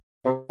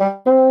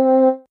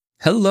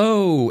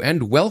Hello,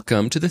 and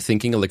welcome to the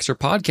Thinking Elixir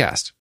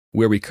podcast,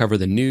 where we cover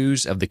the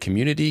news of the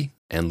community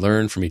and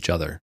learn from each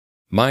other.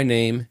 My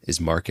name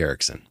is Mark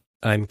Erickson.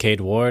 I'm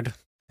Cade Ward.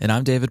 And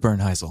I'm David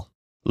Bernheisel.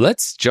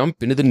 Let's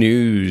jump into the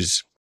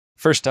news.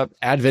 First up,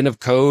 Advent of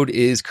Code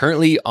is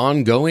currently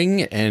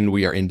ongoing, and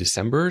we are in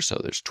December, so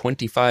there's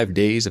 25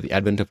 days of the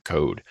Advent of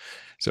Code.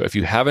 So if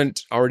you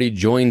haven't already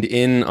joined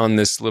in on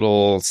this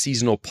little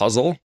seasonal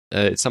puzzle,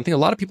 it's something a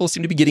lot of people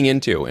seem to be getting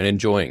into and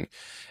enjoying.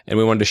 And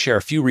we wanted to share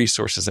a few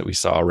resources that we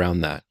saw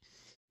around that.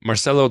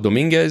 Marcelo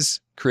Dominguez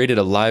created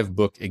a live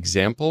book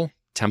example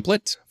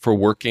template for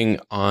working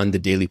on the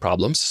daily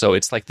problems. So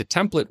it's like the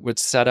template was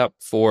set up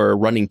for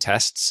running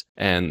tests.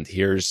 And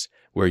here's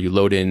where you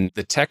load in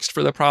the text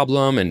for the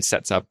problem and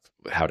sets up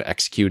how to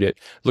execute it.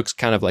 Looks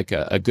kind of like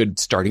a good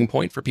starting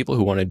point for people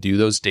who want to do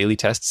those daily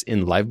tests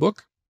in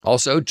Livebook.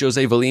 Also,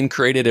 Jose Valim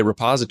created a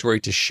repository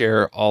to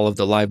share all of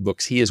the live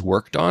books he has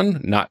worked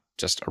on, not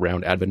just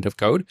around Advent of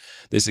Code.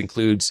 This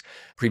includes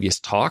previous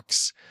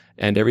talks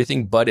and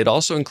everything, but it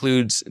also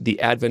includes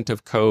the Advent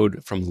of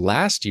Code from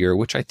last year,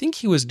 which I think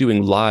he was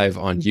doing live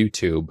on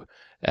YouTube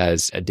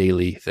as a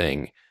daily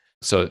thing.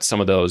 So some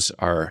of those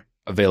are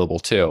available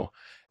too.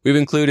 We've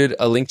included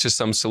a link to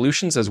some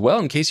solutions as well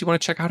in case you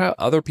want to check out how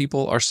other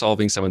people are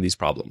solving some of these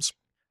problems.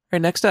 All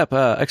right, next up,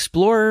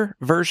 Explorer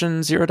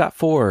version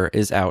 0.4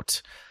 is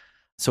out.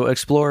 So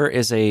Explorer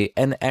is a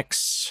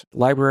NX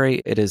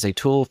library. It is a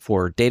tool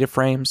for data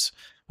frames,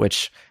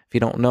 which if you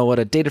don't know what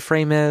a data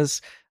frame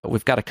is,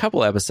 we've got a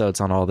couple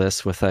episodes on all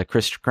this with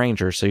Chris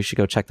Granger, so you should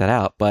go check that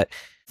out. But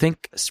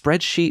think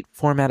spreadsheet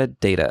formatted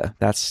data.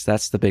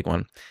 That's the big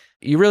one.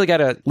 You really got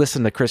to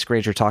listen to Chris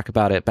Granger talk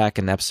about it back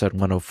in episode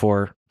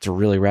 104 to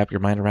really wrap your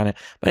mind around it.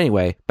 But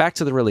anyway, back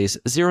to the release.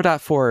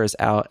 0.4 is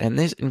out, and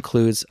this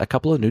includes a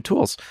couple of new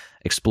tools.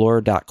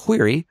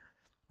 Explorer.query,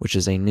 which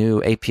is a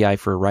new API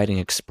for writing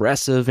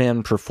expressive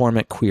and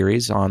performant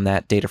queries on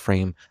that data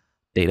frame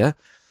data.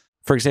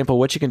 For example,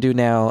 what you can do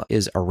now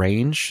is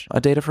arrange a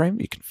data frame.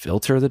 You can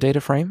filter the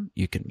data frame.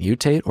 You can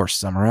mutate or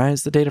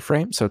summarize the data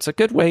frame. So it's a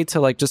good way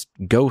to just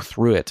go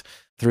through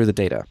the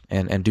data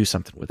and do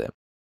something with it.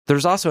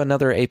 There's also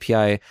another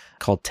API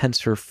called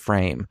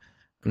TensorFrame.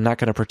 I'm not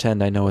going to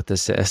pretend I know what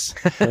this is,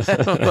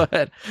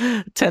 but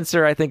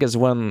Tensor, I think, is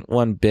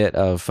one bit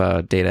of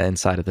data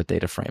inside of the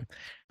data frame.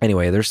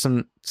 Anyway, there's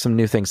some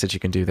new things that you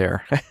can do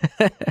there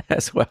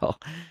as well.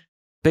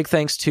 Big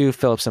thanks to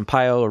Philip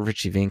Sampaio,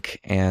 Richie Vink,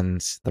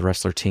 and the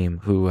Wrestler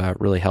team who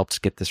really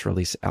helped get this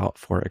release out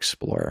for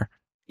Explorer.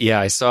 Yeah,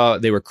 I saw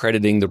they were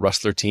crediting the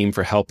Wrestler team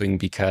for helping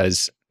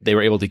because they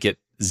were able to get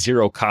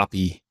zero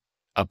copy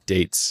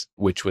updates,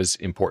 which was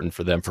important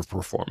for them for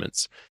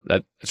performance.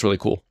 That's really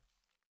cool.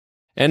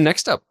 And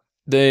next up,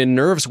 the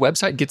Nerves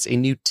website gets a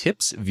new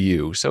tips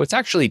view. So it's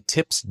actually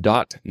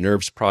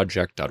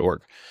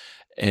tips.nervesproject.org.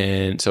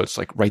 And so it's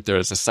like right there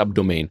as a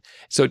subdomain.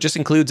 So it just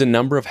includes a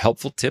number of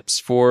helpful tips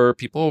for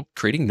people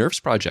creating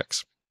Nerves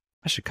projects.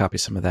 I should copy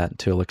some of that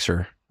into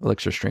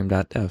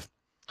elixirstream.dev.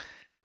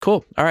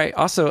 Cool. All right.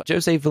 Also,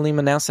 Jose Valim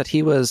announced that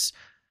he was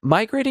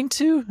migrating.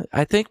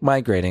 I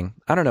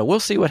don't know. We'll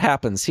see what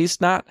happens. He's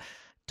not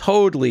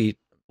totally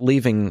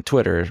leaving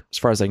Twitter as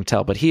far as I can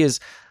tell, but he is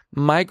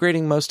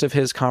migrating most of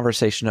his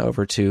conversation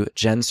over to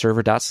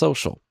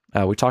genserver.social.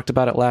 We talked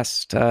about it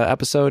last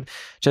episode.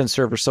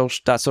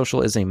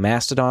 genserver.social is a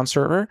Mastodon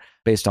server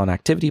based on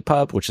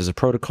ActivityPub, which is a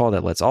protocol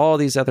that lets all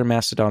these other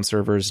Mastodon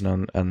servers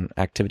and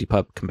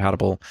ActivityPub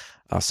compatible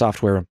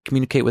software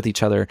communicate with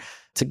each other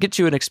to get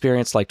you an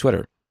experience like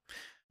Twitter.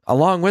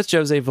 Along with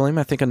Jose Valim,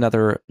 I think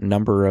another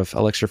number of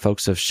Elixir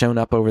folks have shown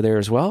up over there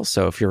as well.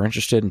 So if you're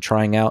interested in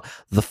trying out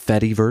the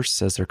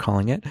Fediverse, as they're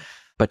calling it,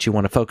 but you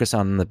want to focus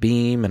on the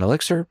Beam and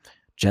Elixir,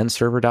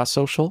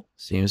 genserver.social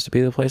seems to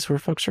be the place where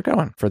folks are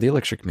going for the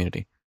Elixir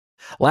community.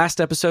 Last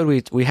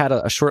episode, we had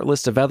a short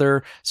list of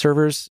other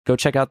servers. Go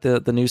check out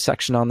the news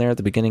section on there at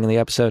the beginning of the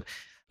episode.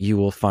 You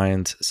will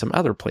find some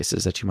other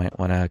places that you might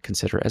want to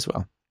consider as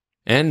well.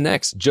 And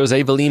next,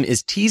 Jose Valim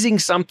is teasing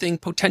something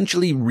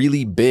potentially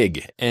really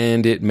big,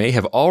 and it may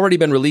have already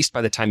been released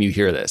by the time you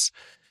hear this.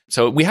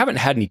 So we haven't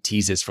had any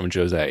teases from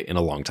Jose in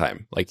a long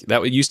time. Like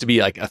that used to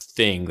be like a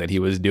thing that he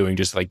was doing,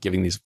 just like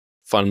giving these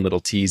fun little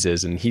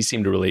teases, and he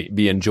seemed to really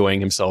be enjoying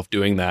himself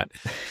doing that.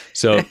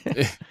 So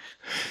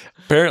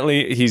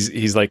apparently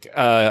he's like,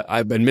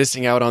 I've been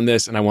missing out on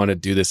this and I want to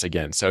do this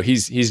again. So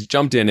he's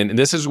jumped in, and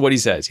this is what he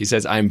says. He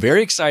says, I'm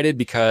very excited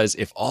because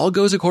if all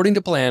goes according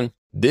to plan,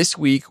 this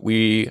week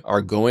we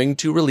are going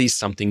to release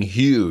something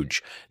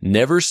huge,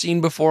 never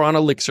seen before on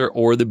Elixir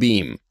or the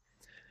Beam.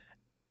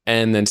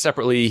 And then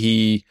separately,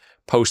 he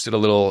posted a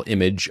little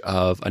image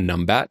of a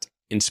Numbat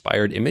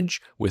inspired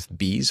image with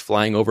bees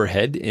flying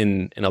overhead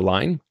in a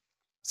line.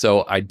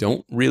 So I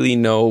don't really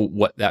know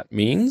what that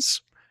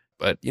means,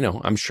 but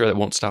I'm sure that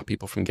won't stop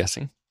people from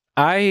guessing.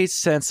 I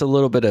sense a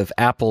little bit of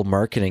Apple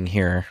marketing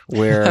here,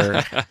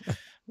 where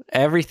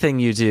everything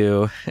you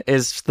do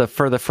is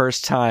for the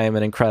first time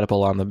and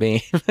incredible on the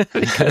Beam,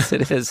 because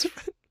it is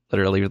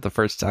literally the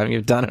first time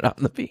you've done it on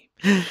the Beam.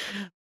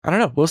 I don't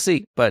know. We'll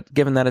see. But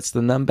given that it's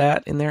the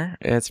Numbat in there,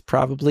 it's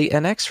probably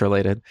NX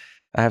related.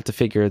 I have to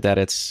figure that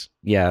it's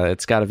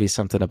got to be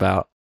something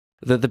about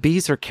the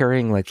bees are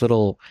carrying like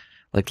little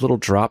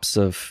drops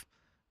of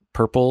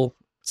purple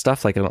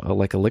stuff, like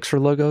Elixir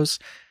logos.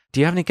 Do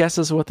you have any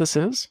guesses of what this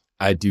is?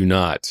 I do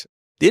not.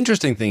 The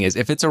interesting thing is,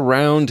 if it's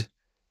around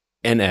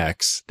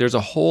NX, there's a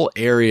whole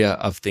area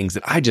of things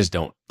that I just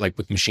don't like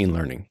with machine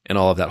learning and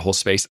all of that whole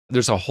space.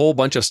 There's a whole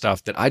bunch of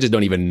stuff that I just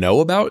don't even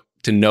know about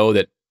to know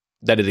that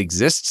it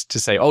exists to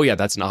say, oh yeah,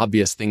 that's an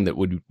obvious thing that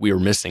we were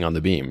missing on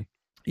the beam.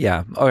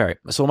 Yeah. All right.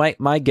 So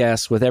my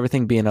guess, with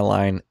everything being in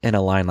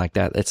a line like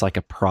that, it's like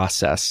a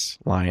process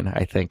line.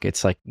 I think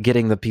it's like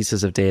getting the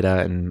pieces of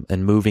data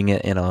and moving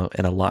it in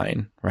a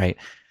line, right?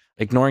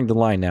 Ignoring the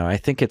line now. I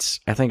think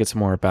it's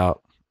more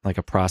about like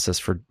a process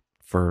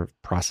for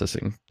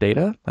processing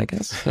data, I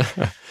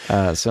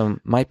guess. So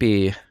might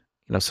be,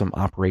 some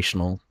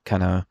operational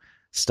kind of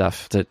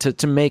stuff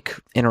to make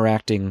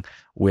interacting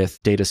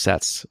with data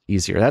sets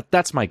easier.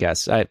 That's my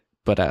guess.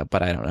 But I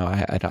don't know.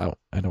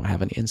 I don't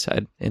have any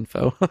inside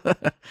info.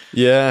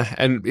 Yeah,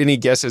 and any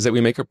guesses that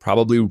we make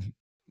probably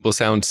will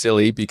sound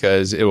silly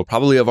because it will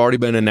probably have already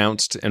been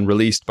announced and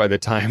released by the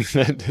time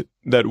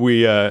that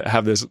we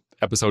have this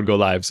episode go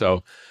live.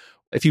 So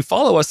if you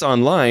follow us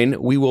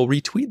online, we will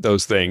retweet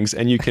those things,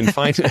 and you can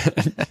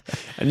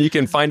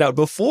find out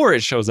before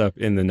it shows up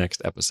in the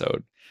next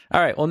episode. All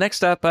right. Well,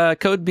 next up,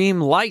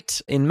 Codebeam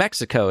Light in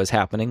Mexico is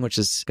happening, which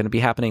is going to be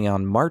happening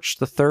on March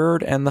the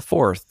 3rd and the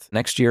 4th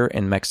next year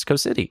in Mexico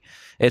City.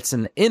 It's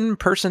an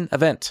in-person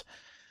event.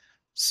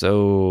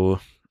 So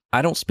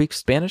I don't speak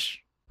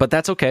Spanish, but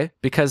that's okay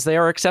because they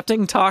are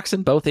accepting talks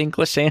in both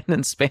English and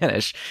in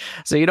Spanish.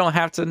 So you don't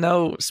have to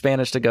know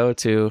Spanish to go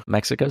to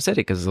Mexico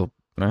City because they're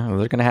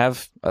going to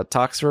have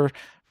talks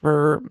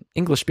for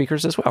English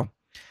speakers as well.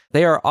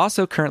 They are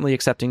also currently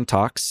accepting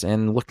talks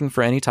and looking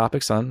for any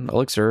topics on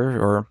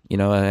Elixir or,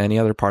 any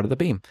other part of the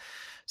beam.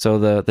 So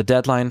the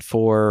deadline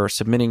for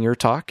submitting your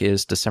talk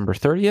is December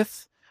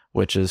 30th,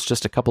 which is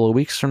just a couple of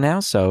weeks from now.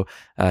 So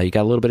you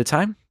got a little bit of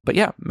time. But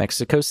yeah,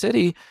 Mexico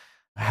City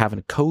having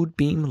a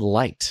Codebeam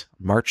Light,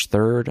 March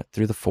 3rd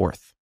through the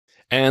 4th.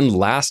 And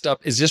last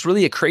up is just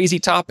really a crazy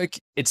topic.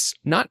 It's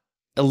not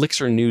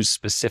Elixir news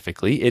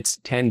specifically. It's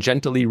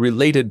tangentially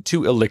related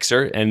to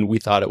Elixir, and we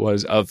thought it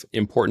was of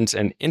importance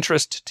and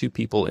interest to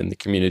people in the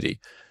community.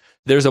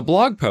 There's a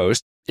blog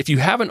post. If you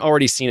haven't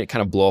already seen it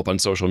kind of blow up on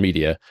social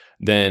media,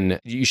 then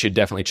you should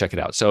definitely check it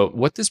out. So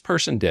what this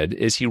person did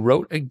is he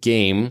wrote a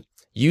game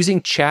using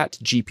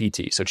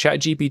ChatGPT. So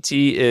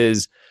ChatGPT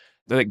is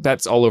like,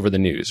 that's all over the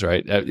news,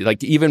 right?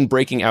 Like even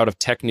breaking out of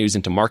tech news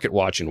into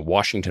MarketWatch and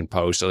Washington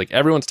Post. So like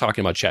everyone's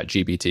talking about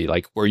ChatGPT,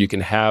 like where you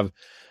can have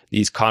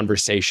these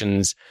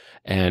conversations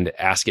and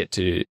ask it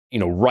to,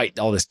 write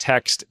all this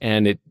text,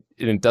 and it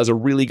does a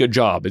really good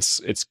job.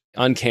 It's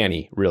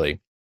uncanny, really.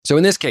 So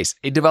in this case,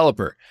 a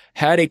developer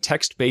had a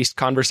text-based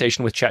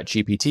conversation with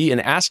ChatGPT and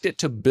asked it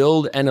to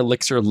build an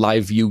Elixir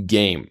Live View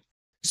game.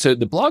 So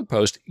the blog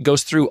post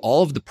goes through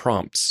all of the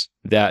prompts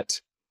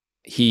that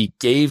he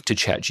gave to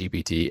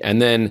ChatGPT,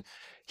 and then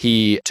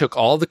he took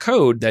all the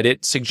code that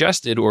it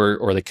suggested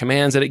or the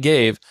commands that it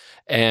gave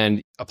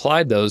and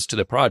applied those to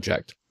the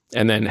project,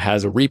 and then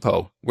has a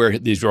repo where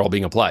these are all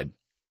being applied.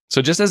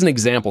 So just as an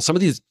example, some of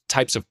these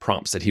types of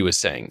prompts that he was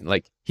saying,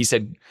 like he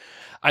said,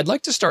 I'd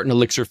like to start an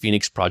Elixir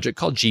Phoenix project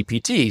called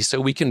GPT so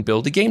we can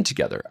build a game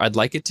together. I'd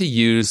like it to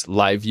use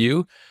Live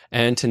View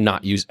and to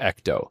not use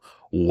Ecto.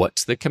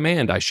 What's the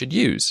command I should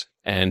use?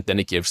 And then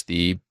it gives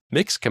the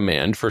mix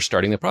command for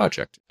starting the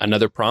project.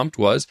 Another prompt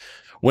was,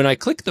 when I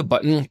click the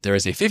button, there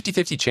is a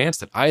 50-50 chance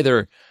that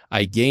either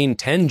I gain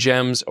 10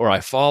 gems or I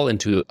fall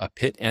into a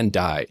pit and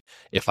die.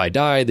 If I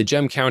die, the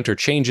gem counter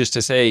changes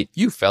to say,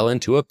 you fell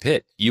into a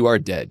pit, you are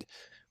dead.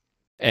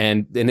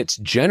 And then it's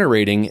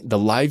generating the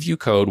Live View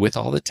code with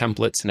all the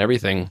templates and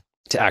everything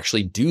to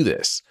actually do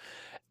this.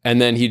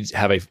 And then he'd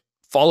have a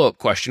follow-up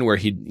question where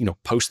he'd,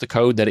 post the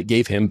code that it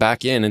gave him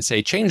back in and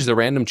say, change the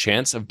random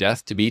chance of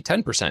death to be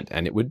 10%,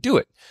 and it would do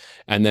it.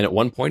 And then at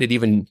one point, it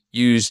even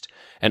used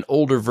an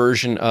older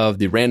version of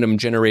the random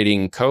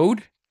generating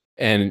code,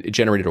 and it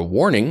generated a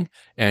warning,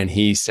 and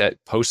he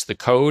posts the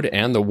code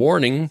and the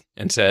warning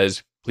and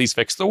says, please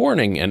fix the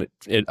warning, and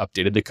it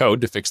updated the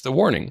code to fix the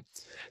warning.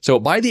 So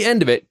by the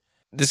end of it,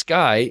 this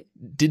guy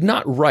did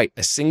not write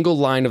a single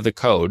line of the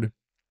code.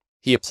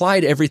 He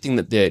applied everything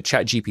that the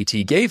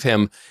ChatGPT gave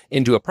him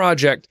into a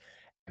project,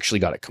 actually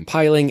got it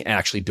compiling,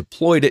 actually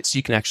deployed it so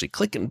you can actually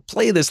click and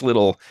play this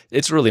little,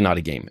 it's really not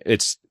a game.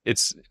 It's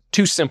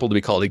too simple to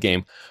be called a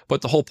game.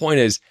 But the whole point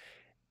is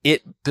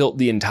it built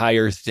the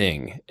entire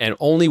thing, and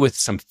only with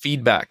some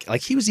feedback.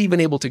 Like he was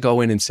even able to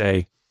go in and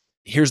say,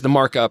 here's the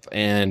markup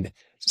and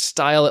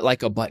style it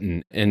like a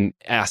button, and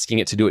asking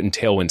it to do it in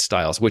Tailwind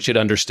styles, which it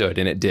understood,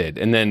 and it did.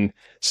 And then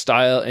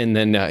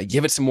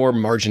give it some more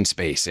margin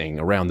spacing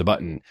around the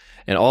button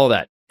and all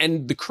that.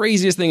 And the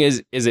craziest thing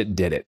is it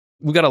did it.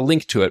 We got a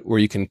link to it where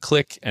you can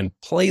click and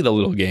play the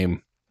little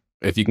game,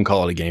 if you can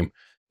call it a game.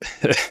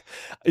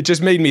 It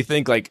just made me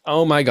think like,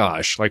 oh my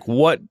gosh, like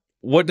what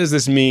what does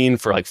this mean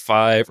for like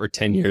 5 or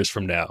 10 years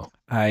from now?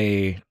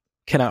 I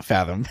cannot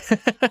fathom.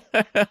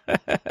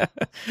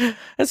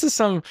 This is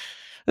some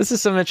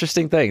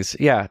interesting things.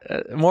 Yeah,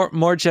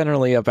 more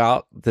generally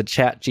about the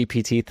Chat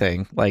GPT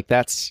thing. Like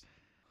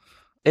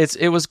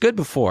it was good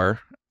before.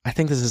 I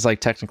think this is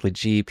like technically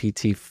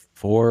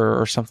GPT-4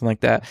 or something like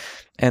that.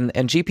 And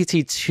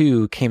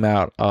GPT-2 came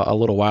out a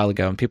little while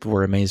ago, and people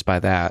were amazed by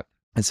that.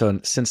 And so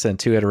since then,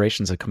 2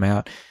 iterations have come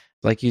out.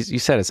 Like you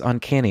said, it's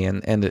uncanny.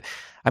 And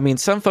I mean,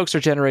 some folks are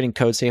generating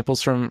code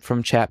samples from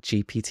Chat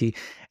GPT,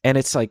 and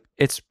it's like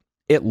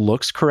it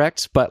looks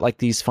correct, but like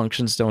these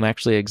functions don't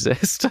actually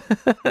exist.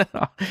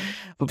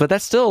 But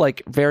that's still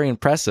like very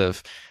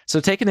impressive. So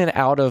taking it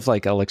out of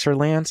like Elixir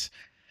land,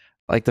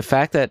 like the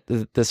fact that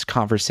this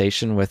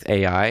conversation with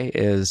AI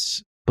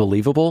is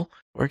believable,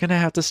 we're going to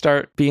have to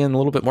start being a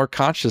little bit more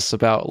conscious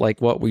about like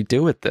what we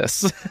do with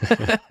this.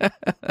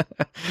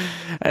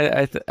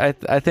 I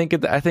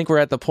think we're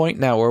at the point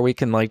now where we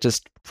can like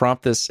just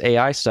prompt this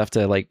AI stuff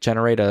to like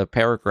generate a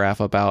paragraph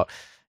about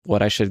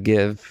what I should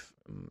give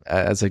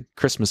as a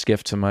Christmas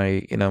gift to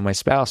my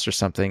spouse or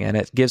something, and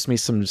it gives me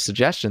some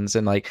suggestions,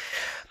 and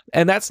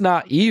that's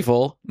not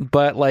evil,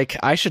 but like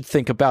I should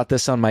think about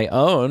this on my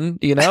own,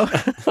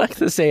 like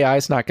this AI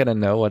is not going to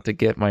know what to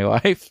get my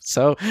wife.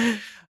 So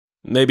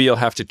maybe you'll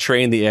have to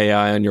train the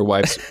AI on your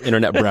wife's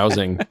internet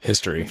browsing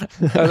history.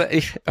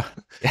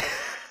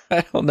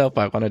 I don't know if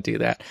I want to do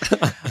that,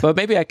 but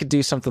maybe I could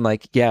do something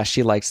like, yeah,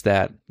 she likes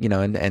that,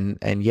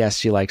 and yes,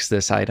 she likes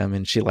this item,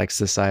 and she likes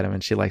this item,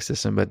 and she likes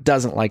this one, but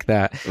doesn't like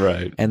that.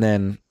 Right. And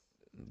then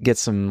get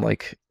some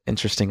like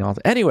interesting.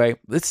 Anyway,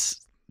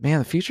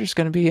 the future's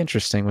going to be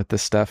interesting with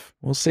this stuff.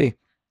 We'll see.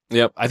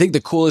 Yep. I think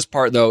the coolest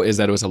part though is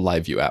that it was a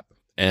live view app,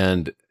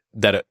 and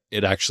that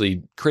it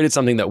actually created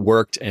something that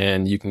worked,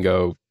 and you can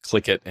go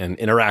click it and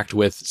interact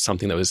with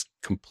something that was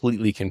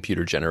completely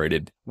computer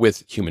generated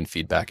with human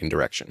feedback and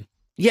direction.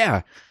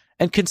 Yeah.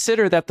 And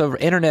consider that the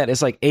internet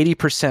is like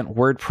 80%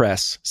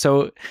 WordPress.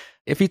 So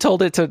if you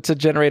told it to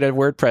generate a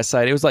WordPress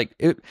site, it was like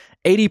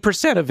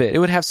 80% of it. It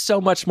would have so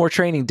much more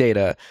training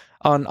data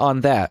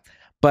on that.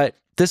 But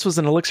this was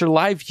an Elixir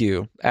Live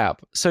View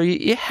app. So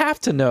you have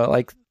to know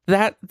like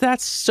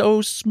that's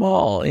so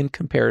small in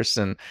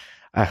comparison.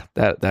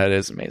 That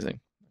is amazing.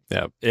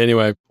 Yeah.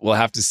 Anyway, we'll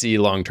have to see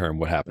long-term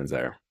what happens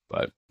there.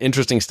 But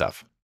interesting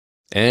stuff.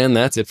 And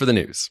that's it for the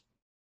news.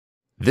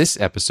 This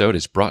episode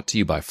is brought to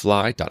you by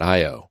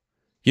Fly.io.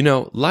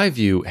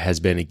 LiveView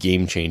has been a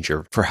game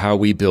changer for how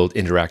we build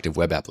interactive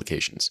web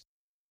applications.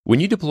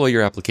 When you deploy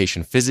your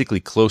application physically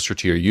closer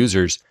to your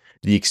users,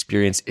 the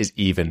experience is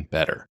even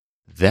better.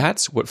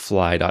 That's what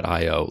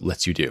Fly.io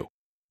lets you do.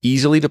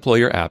 Easily deploy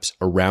your apps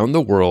around the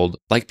world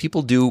like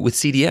people do with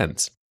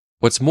CDNs.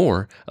 What's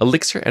more,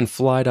 Elixir and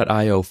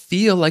Fly.io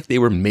feel like they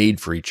were made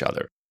for each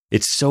other.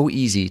 It's so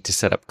easy to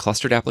set up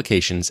clustered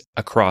applications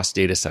across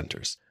data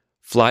centers.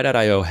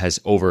 Fly.io has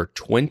over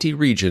 20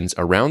 regions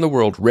around the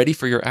world ready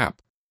for your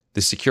app.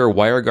 The secure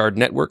WireGuard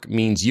network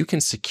means you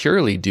can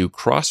securely do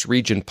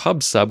cross-region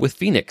pub sub with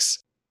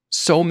Phoenix.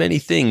 So many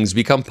things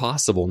become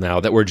possible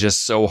now that were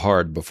just so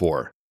hard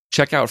before.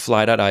 Check out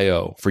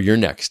Fly.io for your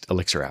next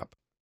Elixir app.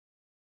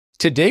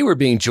 Today we're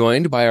being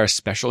joined by our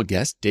special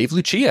guest, Dave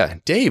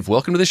Lucia. Dave,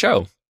 welcome to the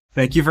show.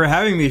 Thank you for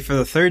having me for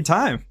the 3rd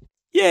time.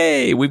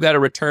 Yay! We've got a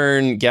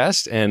return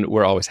guest, and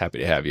we're always happy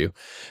to have you.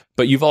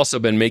 But you've also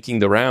been making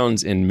the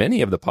rounds in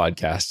many of the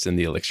podcasts in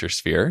the Elixir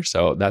sphere,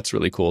 so that's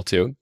really cool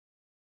too.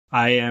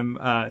 I am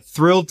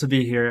thrilled to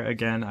be here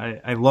again.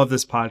 I love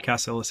this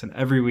podcast. I listen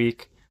every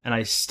week, and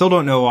I still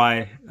don't know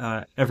why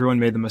everyone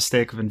made the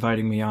mistake of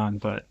inviting me on,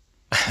 but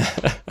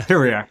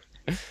here we are.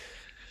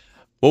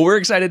 Well, we're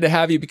excited to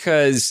have you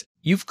because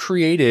you've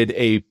created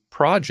a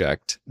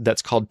project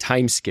that's called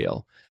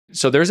Timescale.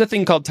 So there's a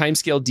thing called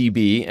Timescale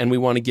DB, and we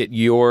want to get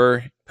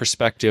your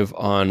perspective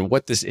on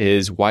what this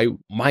is. Why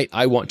might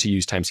I want to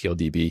use Timescale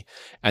DB?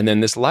 And then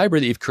this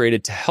library that you've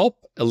created to help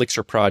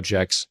Elixir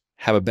projects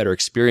have a better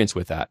experience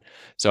with that.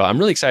 So I'm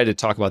really excited to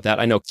talk about that.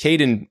 I know Kate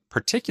in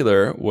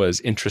particular was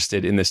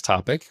interested in this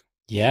topic.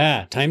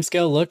 Yeah,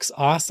 Timescale looks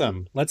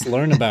awesome. Let's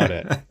learn about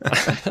it.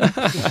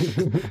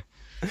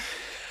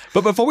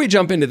 But before we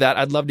jump into that,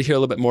 I'd love to hear a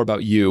little bit more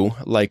about you.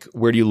 Like,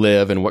 where do you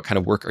live and what kind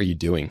of work are you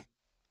doing?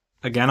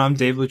 Again, I'm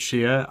Dave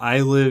Lucia.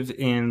 I live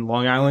in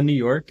Long Island, New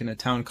York, in a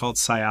town called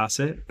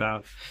Syosset,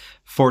 about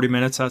 40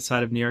 minutes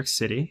outside of New York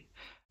City.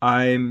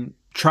 I'm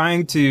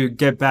trying to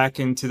get back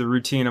into the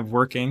routine of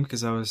working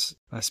because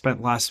I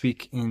spent last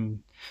week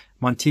in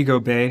Montego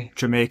Bay,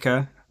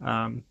 Jamaica,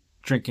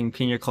 drinking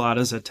pina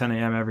coladas at 10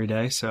 a.m. every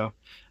day. So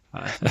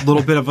a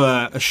little bit of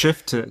a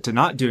shift to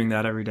not doing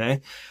that every day.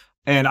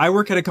 And I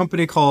work at a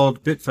company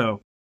called Bitfo.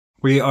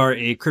 We are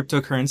a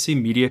cryptocurrency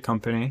media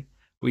company.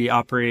 We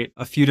operate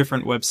a few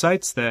different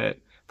websites that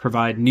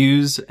provide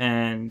news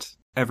and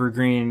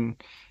evergreen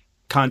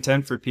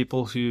content for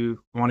people who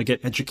want to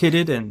get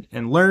educated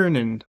and learn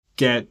and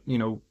get,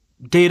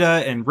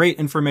 data and rate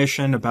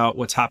information about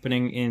what's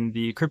happening in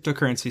the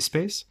cryptocurrency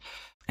space.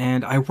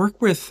 And I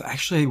work with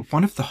actually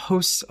one of the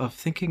hosts of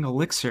Thinking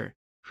Elixir,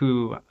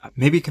 who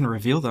maybe can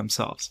reveal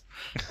themselves.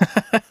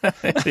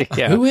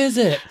 Yeah. Who is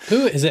it?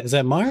 Is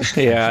that Mark?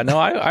 Yeah, no,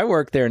 I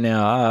work there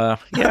now.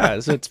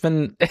 So it's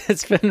been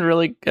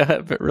really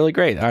really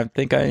great. I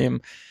think I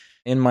am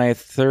in my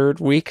third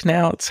week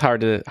now. It's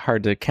hard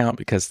to count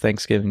because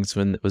Thanksgiving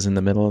was in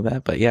the middle of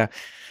that, but yeah,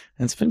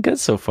 it's been good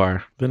so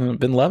far.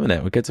 Been loving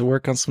it. We get to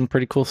work on some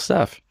pretty cool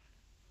stuff.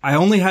 I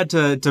only had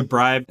to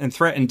bribe and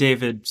threaten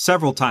David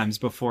several times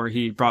before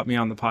he brought me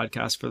on the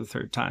podcast for the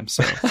third time.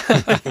 So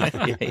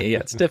yeah,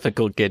 it's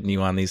difficult getting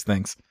you on these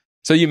things.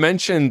 So you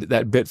mentioned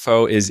that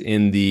Bitfo is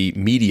in the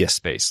media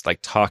space, like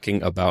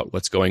talking about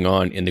what's going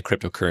on in the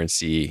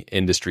cryptocurrency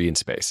industry and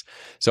space.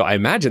 So I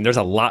imagine there's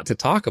a lot to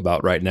talk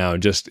about right now.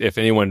 Just if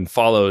anyone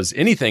follows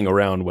anything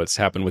around what's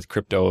happened with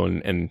crypto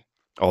and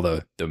all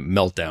the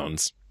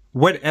meltdowns.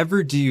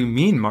 whatever do you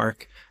mean,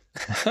 Mark?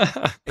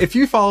 If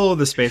you follow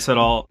the space at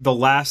all, the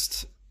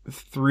last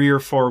 3 or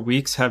 4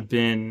 weeks have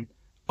been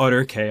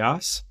utter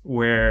chaos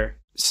where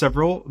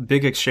several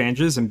big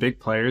exchanges and big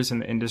players in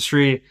the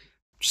industry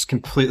just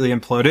completely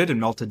imploded and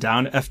melted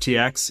down.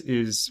 FTX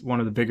is one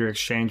of the bigger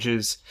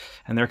exchanges,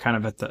 and they're kind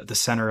of at the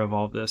center of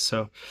all of this.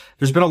 So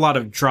there's been a lot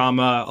of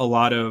drama, a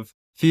lot of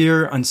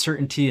fear,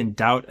 uncertainty, and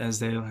doubt, as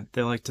they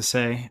like to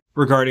say,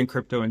 regarding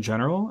crypto in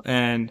general.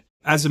 And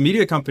as a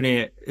media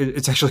company,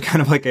 it's actually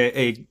kind of like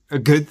a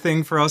good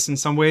thing for us in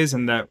some ways,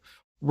 in that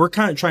we're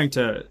kind of trying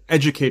to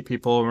educate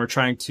people and we're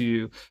trying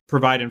to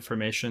provide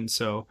information.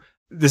 So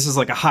this is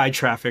like a high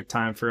traffic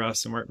time for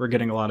us, and we're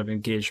getting a lot of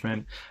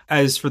engagement.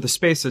 As for the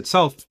space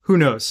itself, who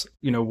knows,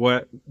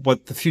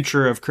 what the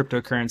future of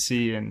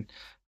cryptocurrency and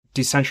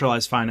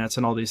decentralized finance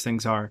and all these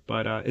things are.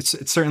 But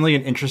it's certainly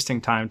an interesting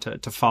time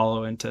to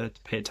follow and to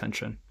pay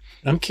attention.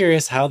 I'm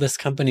curious how this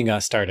company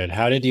got started.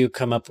 How did you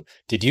come up?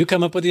 Did you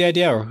come up with the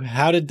idea, or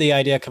how did the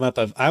idea come up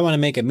of, I want to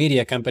make a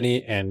media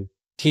company and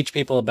teach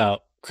people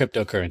about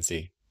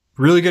cryptocurrency?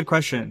 Really good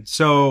question.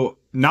 So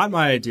not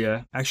my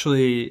idea.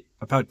 Actually,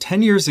 about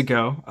 10 years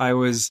ago, I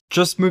was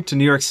just moved to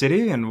New York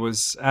City and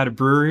was at a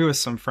brewery with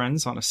some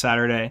friends on a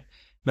Saturday.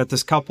 Met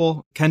this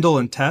couple, Kendall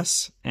and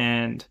Tess,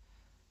 and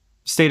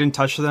stayed in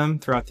touch with them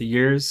throughout the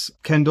years.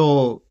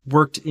 Kendall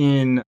worked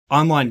in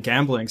online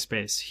gambling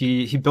space.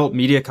 He built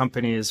media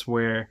companies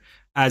where,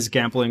 as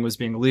gambling was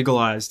being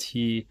legalized,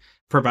 he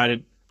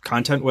provided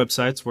content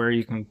websites where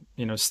you can,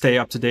 stay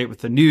up to date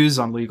with the news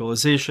on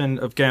legalization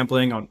of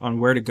gambling, on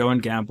where to go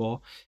and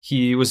gamble.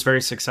 He was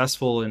very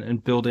successful in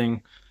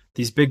building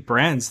these big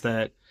brands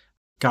that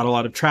got a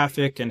lot of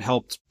traffic and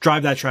helped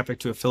drive that traffic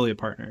to affiliate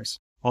partners.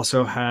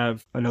 Also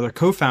have another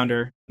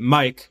co-founder,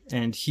 Mike,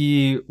 and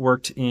he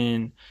worked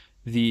in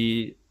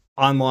the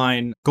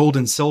online gold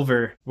and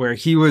silver, where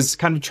he was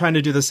kind of trying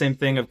to do the same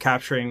thing of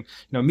capturing,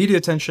 media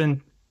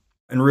attention,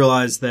 and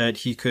realized that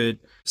he could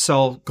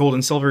sell gold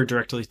and silver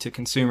directly to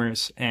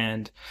consumers,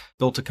 and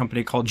built a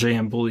company called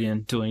JM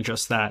Bullion doing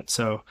just that.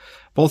 So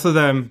both of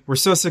them were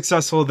so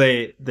successful,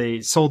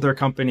 they sold their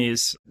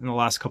companies in the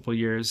last couple of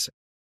years.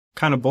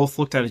 Kind of both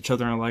looked at each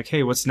other and were like,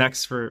 hey, what's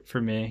next for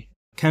me?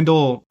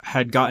 Kendall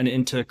had gotten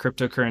into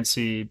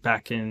cryptocurrency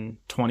back in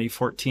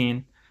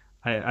 2014.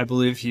 I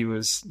believe he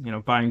was,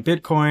 buying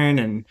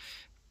Bitcoin and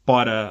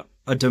bought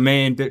a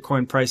domain,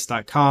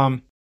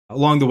 bitcoinprice.com.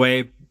 Along the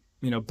way,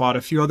 bought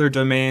a few other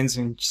domains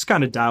and just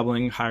kind of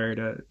dabbling, hired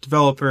a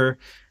developer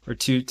or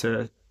two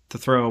to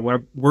throw a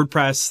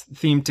WordPress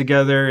theme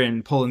together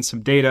and pull in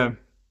some data.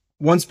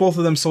 Once both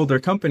of them sold their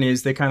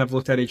companies, they kind of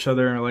looked at each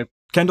other and were like,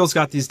 Kendall's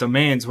got these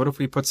domains. What if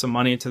we put some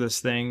money into this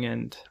thing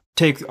and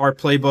take our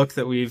playbook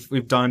that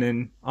we've done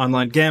in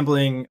online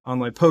gambling,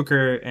 online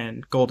poker,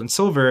 and gold and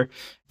silver,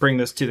 bring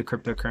this to the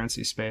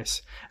cryptocurrency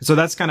space? And so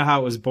that's kind of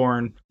how it was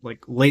born, like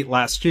late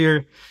last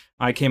year.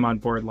 I came on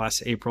board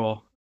last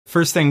April.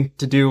 First thing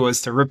to do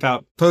was to rip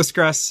out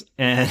Postgres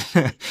and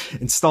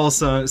install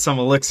some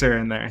Elixir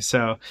in there.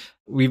 So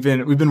we've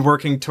been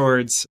working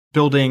towards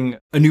building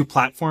a new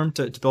platform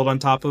to build on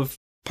top of.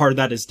 Part of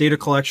that is data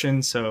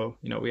collection. So,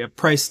 we have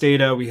price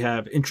data, we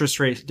have interest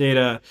rate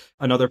data.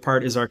 Another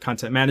part is our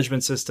content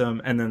management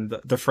system, and then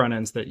the front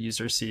ends that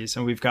user sees.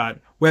 And we've got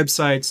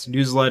websites,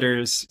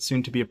 newsletters,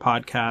 soon to be a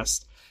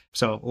podcast.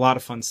 So a lot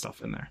of fun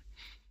stuff in there.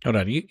 Hold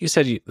on. You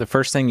said the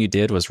first thing you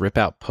did was rip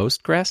out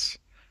Postgres?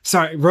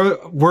 Sorry,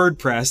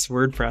 WordPress.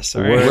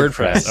 Sorry.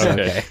 WordPress.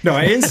 Okay. No,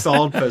 I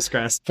installed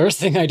Postgres. First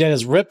thing I did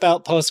is rip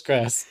out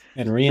Postgres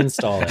and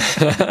reinstall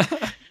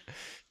it.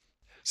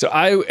 So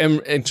I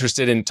am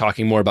interested in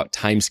talking more about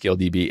Timescale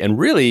DB, and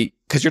really,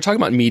 because you're talking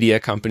about media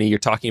company, you're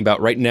talking about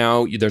right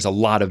now, there's a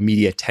lot of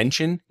media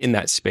attention in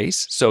that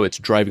space. So it's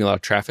driving a lot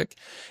of traffic.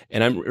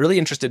 And I'm really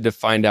interested to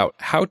find out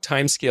how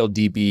Timescale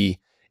DB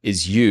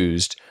is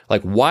used.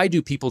 Like, why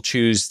do people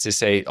choose to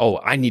say, oh,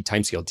 I need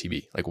Timescale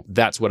DB? Like,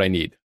 that's what I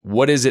need.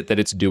 What is it that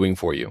it's doing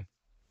for you?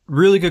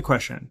 Really good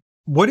question.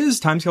 What is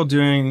Timescale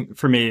doing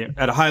for me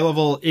at a high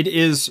level? It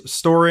is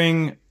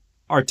storing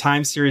our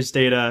time series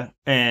data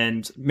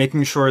and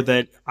making sure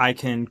that I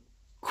can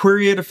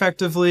query it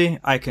effectively,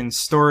 I can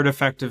store it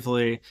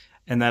effectively,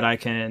 and that I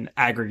can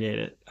aggregate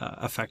it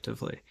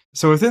effectively.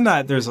 So within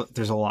that, there's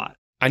a lot.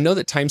 I know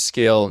that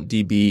Timescale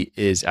DB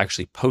is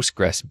actually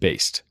Postgres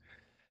based.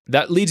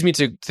 That leads me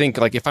to think,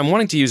 like, if I'm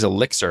wanting to use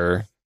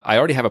Elixir, I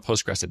already have a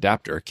Postgres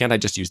adapter. Can't I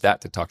just use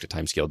that to talk to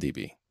Timescale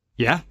DB?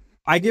 Yeah.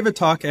 I gave a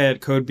talk at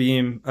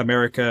Codebeam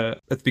America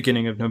at the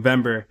beginning of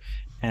November,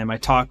 and my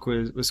talk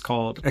was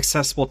called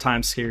Accessible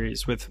Time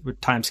Series with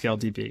Timescale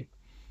DB.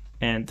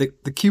 And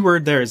the key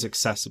word there is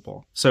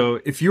accessible. So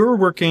if you're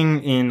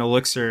working in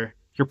Elixir,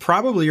 you're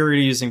probably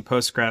already using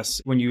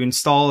Postgres. When you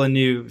install a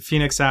new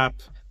Phoenix app,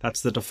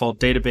 that's the default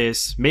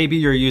database. Maybe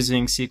you're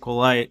using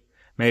SQLite.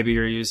 Maybe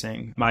you're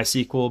using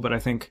MySQL, but I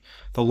think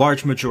the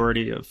large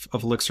majority of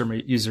Elixir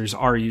users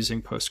are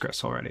using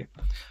Postgres already.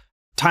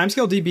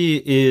 Timescale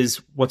DB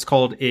is what's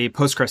called a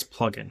Postgres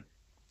plugin.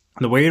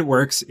 The way it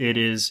works, it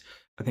is,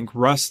 I think,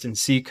 Rust and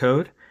C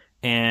code,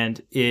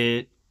 and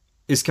it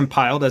is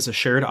compiled as a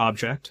shared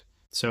object.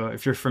 So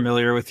if you're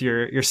familiar with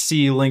your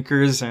C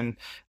linkers and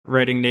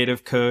writing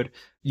native code,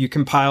 you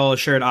compile a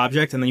shared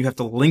object and then you have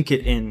to link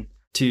it in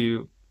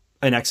to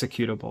an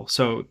executable.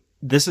 So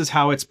this is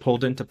how it's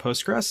pulled into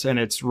Postgres, and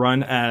it's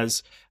run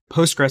as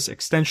Postgres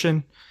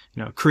extension,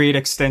 create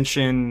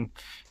extension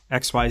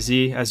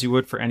XYZ as you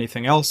would for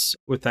anything else,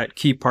 with that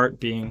key part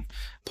being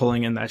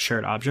pulling in that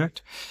shared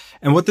object.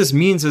 And what this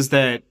means is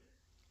that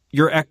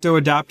your Ecto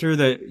adapter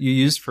that you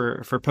use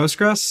for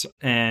Postgres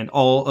and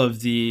all of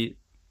the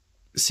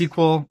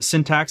SQL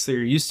syntax that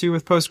you're used to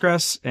with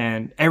Postgres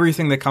and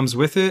everything that comes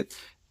with it,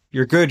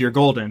 you're good, you're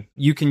golden.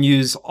 You can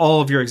use all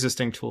of your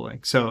existing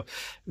tooling. So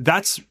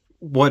that's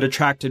what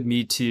attracted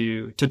me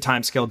to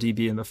Timescale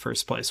DB in the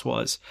first place.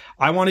 Was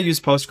I want to use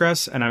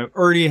Postgres, and I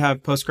already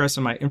have Postgres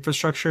in my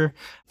infrastructure.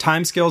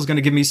 Timescale is going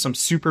to give me some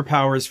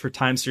superpowers for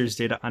time series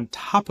data on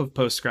top of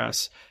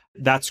Postgres.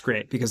 That's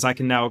great because I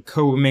can now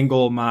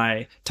commingle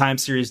my time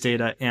series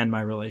data and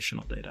my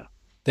relational data.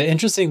 The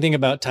interesting thing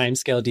about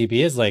Timescale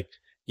DB is, like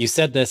you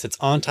said this, it's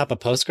on top of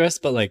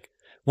Postgres, but like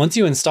once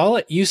you install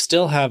it, you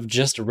still have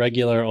just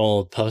regular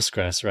old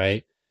Postgres,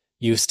 right?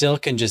 You still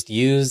can just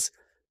use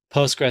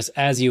Postgres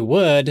as you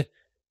would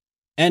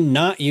and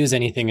not use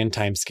anything in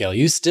Timescale.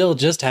 You still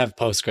just have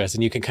Postgres,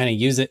 and you can kind of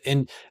use it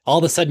in, all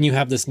of a sudden you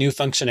have this new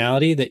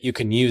functionality that you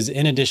can use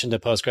in addition to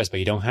Postgres, but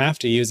you don't have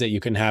to use it. You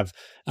can have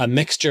a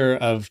mixture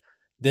of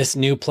this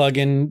new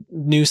plugin,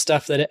 new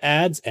stuff that it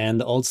adds and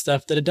the old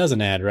stuff that it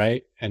doesn't add,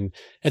 right? And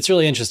it's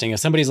really interesting. If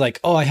somebody's like,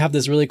 oh, I have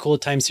this really cool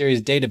time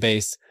series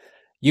database,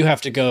 you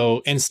have to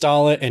go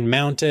install it and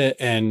mount it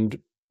and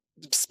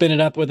spin it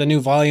up with a new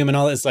volume and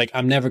all. It's like,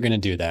 I'm never going to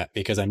do that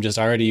because I'm just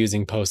already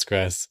using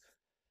Postgres.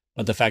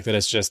 But the fact that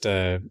it's just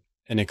an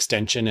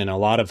extension in a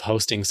lot of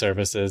hosting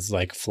services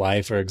like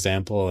Fly, for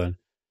example, and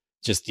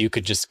just you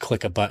could just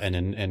click a button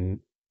and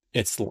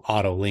it's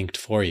auto linked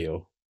for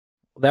you.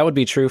 That would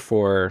be true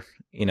for,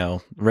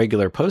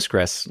 regular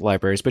Postgres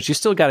libraries, but you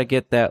still got to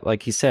get that,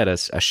 like he said,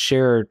 a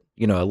shared,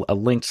 a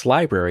linked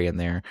library in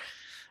there.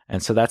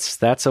 And so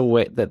that's a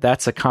way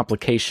that's a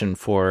complication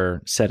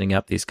for setting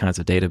up these kinds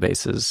of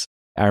databases.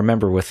 I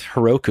remember with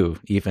Heroku,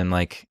 even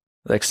like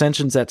the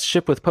extensions that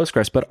ship with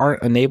Postgres but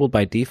aren't enabled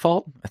by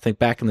default. I think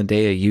back in the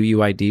day, a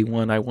UUID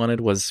one I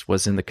wanted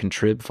was in the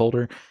contrib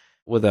folder.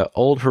 With an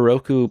old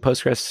Heroku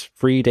Postgres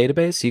free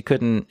database, you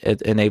couldn't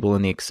enable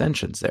any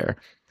extensions there.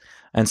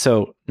 And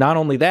so not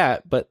only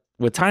that, but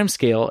with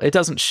Timescale, it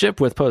doesn't ship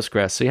with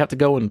Postgres. So you have to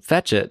go and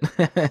fetch it,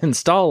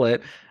 install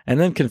it, and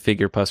then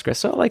configure Postgres.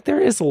 So like there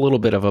is a little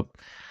bit of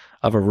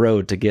a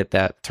road to get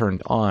that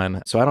turned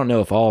on. So I don't know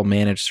if all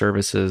managed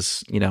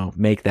services,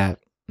 make that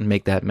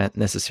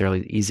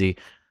necessarily easy.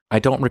 I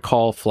don't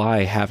recall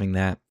Fly having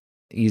that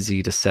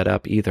easy to set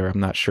up either. I'm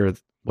not sure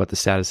what the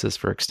status is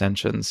for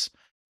extensions.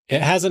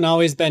 It hasn't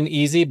always been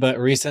easy, but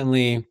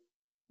recently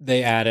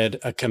they added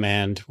a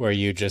command where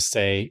you just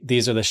say,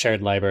 these are the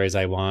shared libraries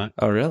I want.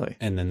 Oh, really?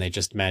 And then they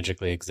just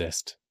magically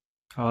exist.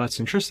 Oh, that's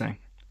interesting.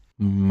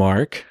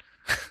 Mark?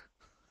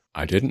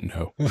 I didn't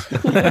know.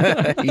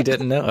 You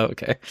didn't know?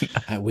 Okay.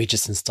 We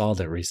just installed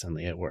it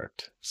recently. It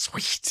worked.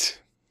 Sweet.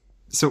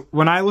 So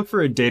when I look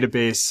for a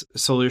database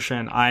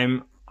solution,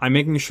 I'm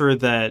making sure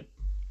that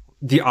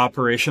the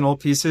operational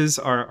pieces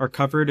are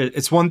covered.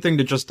 It's one thing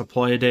to just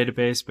deploy a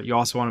database, but you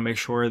also want to make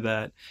sure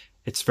that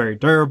it's very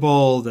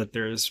durable, that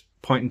there's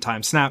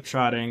point-in-time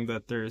snapshotting,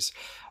 that there's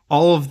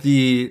all of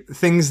the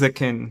things that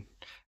can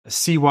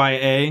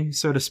CYA,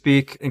 so to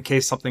speak, in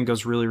case something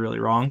goes really, really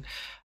wrong.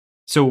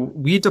 So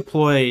we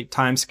deploy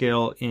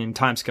Timescale in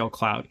Timescale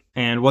Cloud.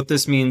 And what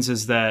this means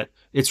is that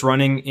it's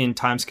running in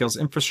Timescale's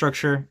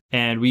infrastructure,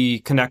 and we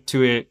connect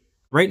to it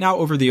right now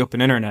over the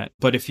open internet.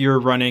 But if you're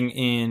running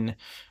in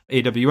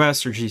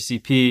AWS or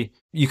GCP,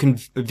 you can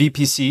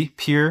VPC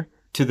peer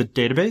to the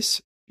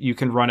database. You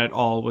can run it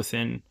all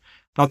within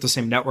not the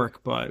same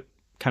network, but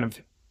kind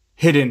of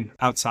hidden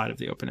outside of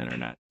the open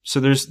internet. So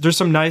there's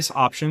some nice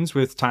options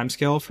with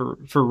Timescale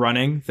for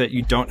running that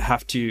you don't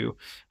have to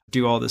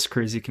do all this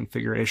crazy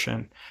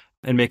configuration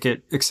and make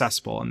it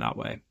accessible in that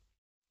way.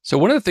 So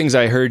one of the things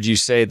I heard you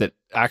say that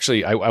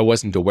actually I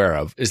wasn't aware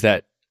of is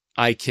that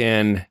I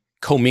can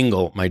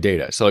commingle my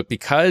data. So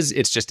because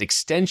it's just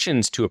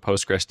extensions to a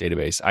Postgres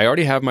database, I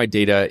already have my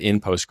data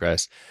in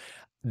Postgres.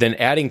 then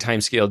adding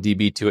timescale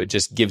DB to it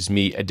just gives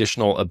me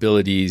additional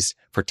abilities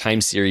for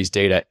time series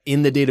data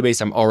in the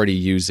database I'm already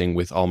using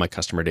with all my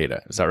customer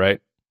data. Is that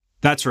right?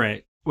 That's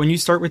right. When you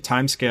start with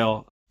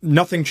timescale,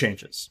 nothing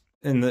changes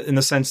in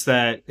the sense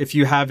that if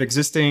you have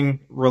existing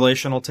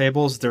relational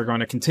tables, they're going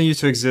to continue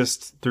to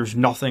exist. There's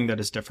nothing that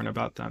is different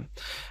about them.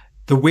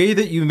 The way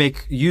that you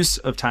make use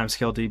of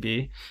timescale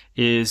DB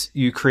is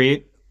you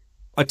create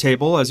a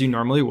table as you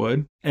normally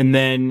would, and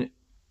then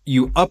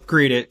you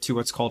upgrade it to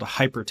what's called a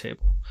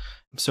hypertable.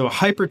 So a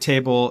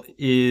hypertable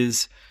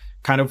is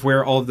kind of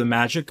where all of the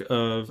magic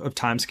of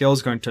timescale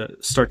is going to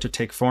start to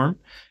take form.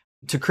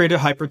 To create a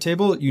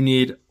hypertable, you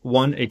need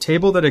one, a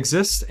table that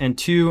exists, and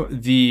two,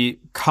 the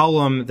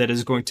column that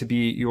is going to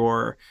be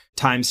your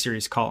time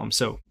series column.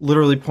 So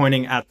literally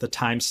pointing at the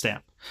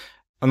timestamp.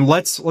 And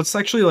let's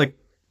actually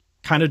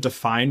kind of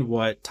define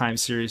what time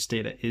series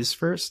data is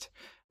first.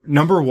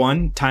 Number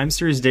one, time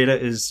series data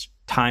is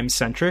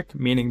time-centric,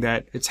 meaning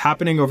that it's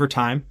happening over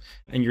time,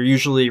 and you're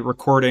usually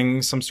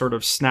recording some sort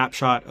of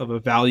snapshot of a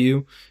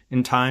value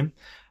in time.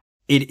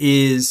 It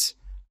is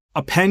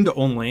append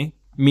only,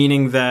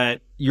 meaning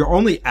that you're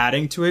only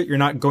adding to it. You're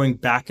not going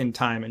back in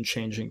time and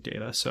changing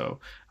data. So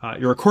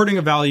you're recording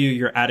a value,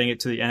 you're adding it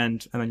to the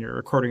end, and then you're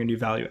recording a new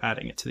value,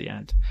 adding it to the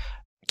end.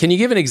 Can you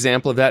give an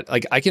example of that?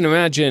 Like, I can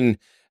imagine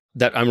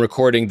that I'm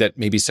recording that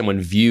maybe someone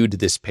viewed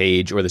this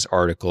page or this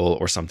article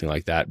or something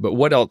like that. But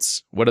what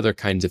else? What other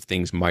kinds of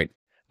things might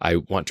I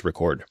want to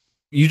record?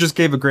 You just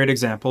gave a great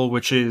example,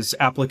 which is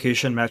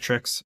application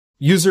metrics.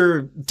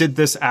 User did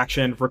this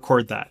action,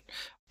 record that.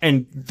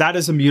 And that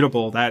is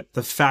immutable, that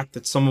the fact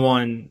that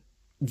someone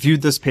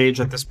viewed this page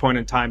at this point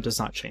in time does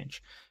not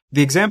change.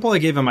 The example I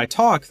gave in my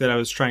talk that I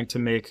was trying to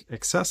make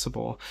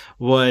accessible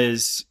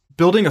was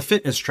building a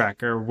fitness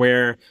tracker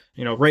where,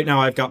 right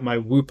now I've got my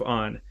Whoop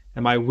on,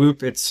 and my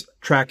Whoop, it's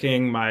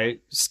tracking my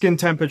skin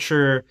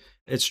temperature,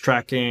 it's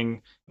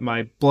tracking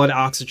my blood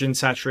oxygen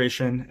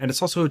saturation, and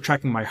it's also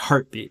tracking my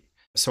heartbeat.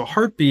 So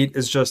heartbeat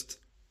is just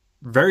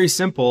very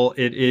simple.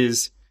 It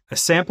is a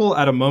sample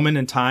at a moment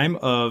in time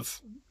of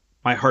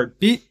my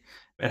heartbeat.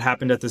 It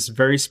happened at this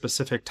very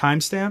specific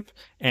timestamp,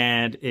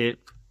 and it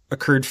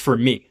occurred for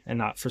me and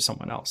not for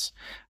someone else.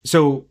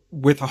 So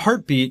with a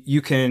heartbeat,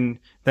 you can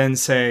then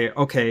say,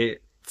 okay,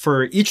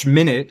 for each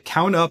minute,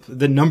 count up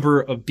the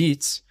number of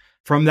beats.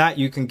 From that,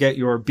 you can get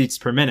your beats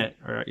per minute,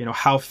 or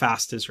how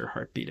fast is your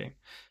heart beating.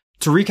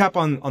 To recap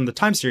on the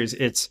time series,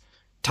 it's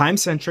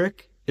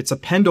time-centric, it's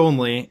append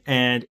only,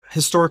 and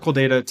historical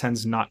data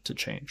tends not to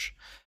change.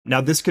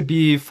 Now, this could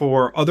be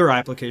for other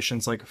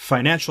applications, like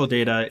financial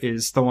data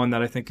is the one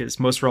that I think is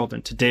most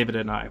relevant to David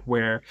and I,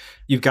 where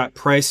you've got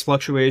price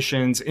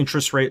fluctuations,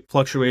 interest rate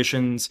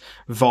fluctuations,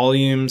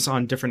 volumes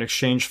on different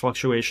exchange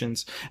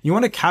fluctuations. You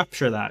want to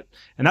capture that.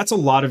 And that's a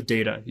lot of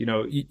data.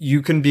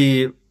 You can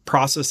be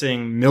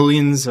processing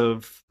millions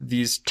of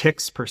these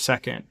ticks per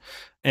second.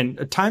 And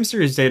a time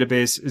series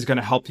database is going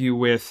to help you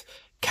with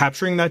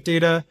capturing that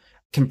data,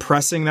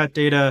 compressing that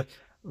data,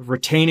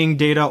 retaining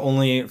data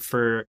only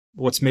for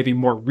what's maybe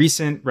more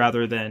recent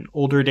rather than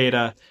older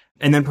data,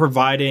 and then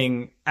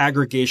providing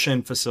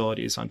aggregation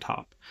facilities on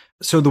top.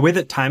 So the way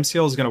that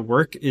timescale is going to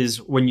work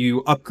is when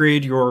you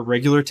upgrade your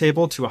regular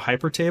table to a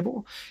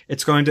hypertable,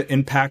 it's going to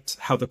impact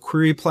how the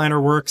query planner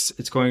works.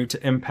 It's going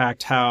to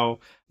impact how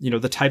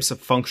the types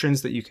of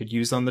functions that you could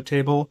use on the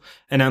table,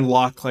 and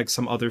unlock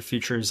some other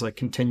features like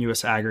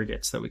continuous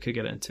aggregates that we could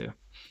get into.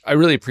 I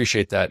really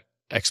appreciate that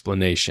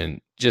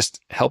explanation, just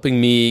helping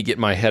me get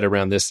my head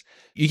around this.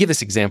 You give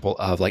this example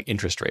of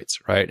interest rates,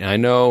 right? And I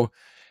know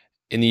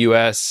in the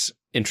US,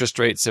 interest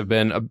rates have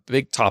been a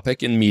big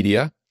topic in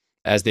media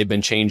as they've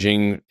been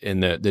changing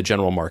in the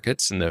general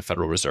markets and the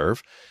Federal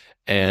Reserve.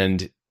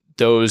 And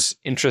those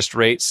interest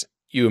rates,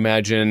 you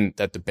imagine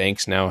that the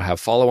banks now have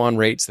follow-on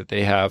rates that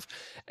they have,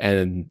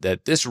 and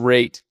that this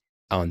rate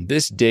on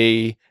this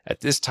day at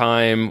this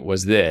time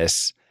was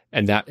this,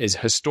 and that is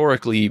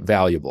historically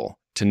valuable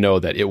to know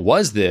that it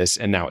was this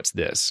and now it's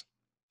this.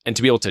 And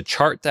to be able to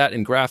chart that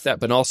and graph that,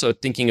 but also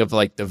thinking of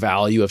the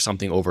value of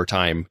something over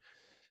time.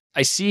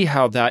 I see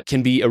how that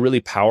can be a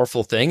really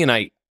powerful thing. And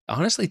I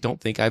honestly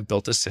don't think I've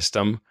built a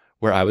system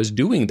where I was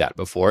doing that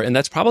before. And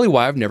that's probably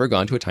why I've never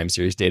gone to a time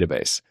series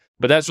database.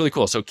 But that's really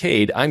cool. So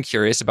Cade, I'm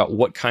curious about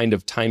what kind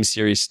of time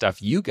series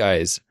stuff you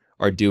guys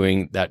are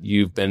doing that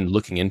you've been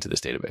looking into this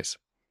database.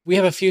 We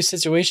have a few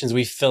situations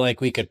we feel like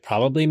we could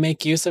probably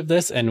make use of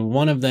this. And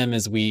one of them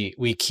is we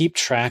keep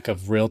track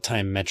of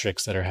real-time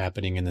metrics that are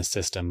happening in the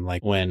system,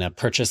 like when a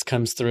purchase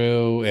comes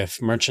through, if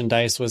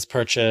merchandise was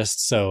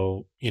purchased.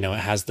 So, it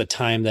has the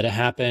time that it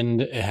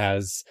happened. It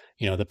has,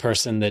 the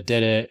person that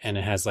did it, and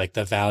it has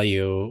the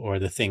value or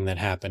the thing that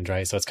happened,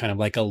 right? So it's kind of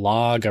like a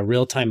log, a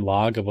real-time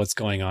log of what's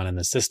going on in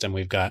the system.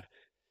 We've got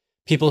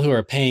people who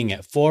are paying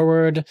it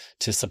forward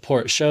to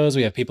support shows.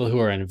 We have people who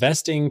are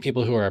investing,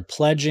 people who are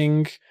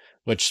pledging,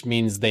 which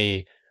means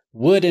they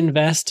would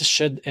invest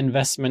should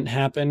investment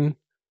happen.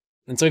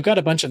 And so we've got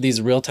a bunch of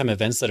these real-time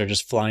events that are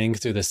just flying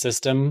through the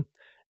system.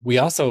 We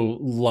also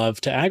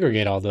love to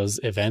aggregate all those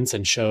events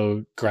and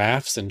show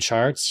graphs and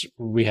charts.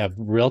 We have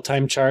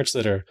real-time charts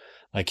that are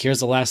like, here's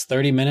the last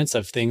 30 minutes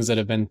of things that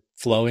have been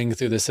flowing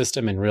through the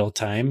system in real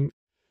time.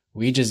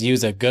 We just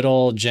use a good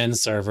old gen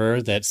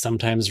server that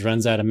sometimes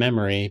runs out of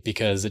memory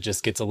because it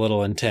just gets a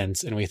little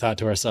intense. And we thought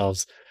to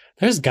ourselves,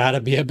 there's got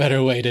to be a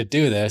better way to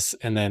do this.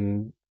 And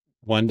then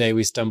one day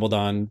we stumbled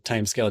on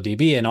Timescale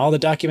DB, and all the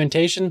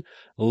documentation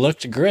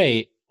looked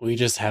great. We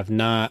just have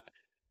not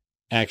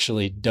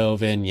actually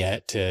dove in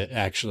yet to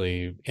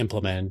actually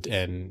implement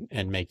and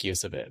make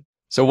use of it.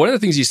 So one of the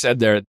things you said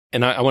there,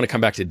 and I want to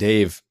come back to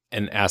Dave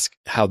and ask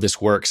how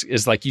this works,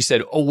 is like you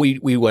said,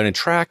 we want to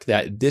track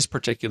that this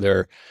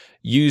particular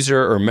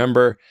user or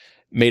member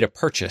made a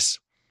purchase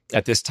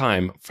at this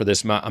time for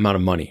this amount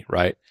of money,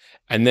 right?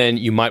 And then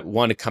you might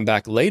want to come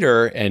back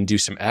later and do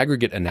some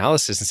aggregate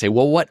analysis and say,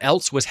 well, what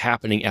else was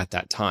happening at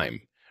that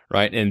time,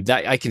 right? And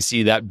that I can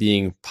see that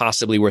being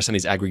possibly where some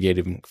of these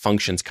aggregating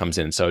functions comes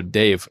in. So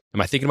Dave,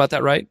 am I thinking about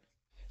that right?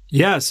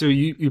 Yeah, so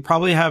you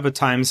probably have a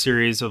time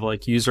series of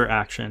like user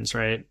actions,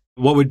 right?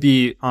 What would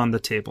be on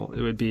the table?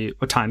 It would be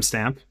a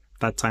timestamp,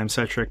 that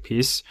time-centric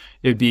piece.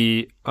 It would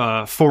be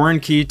a foreign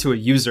key to a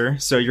user.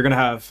 So you're going to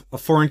have a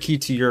foreign key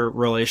to your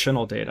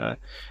relational data.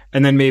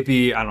 And then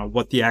maybe, I don't know,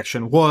 what the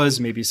action was,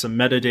 maybe some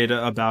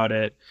metadata about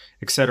it,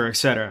 et cetera, et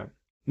cetera.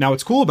 Now,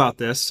 what's cool about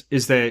this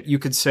is that you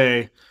could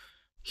say,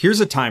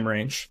 here's a time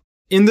range.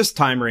 In this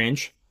time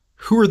range,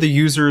 who are the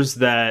users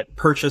that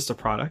purchased a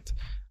product?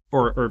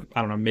 Or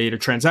I don't know, made a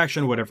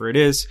transaction, whatever it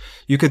is.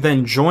 You could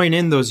then join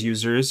in those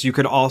users. You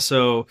could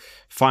also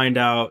find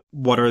out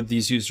what are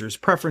these users'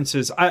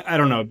 preferences. I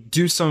don't know,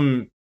 do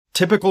some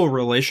typical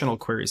relational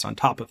queries on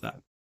top of that.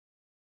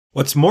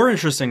 What's more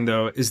interesting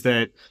though, is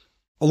that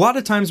a lot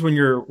of times when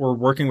we're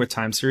working with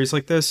time series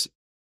like this,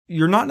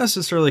 you're not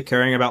necessarily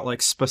caring about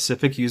like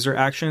specific user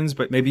actions,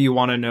 but maybe you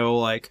want to know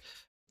like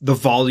the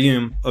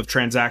volume of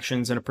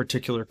transactions in a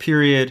particular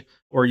period,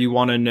 or you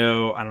want to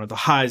know, I don't know, the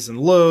highs and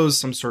lows,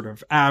 some sort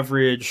of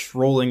average,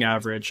 rolling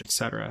average,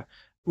 etc.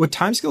 What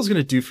Timescale is going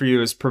to do for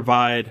you is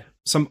provide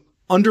some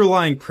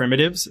underlying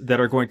primitives that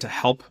are going to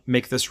help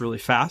make this really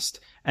fast,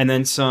 and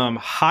then some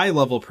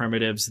high-level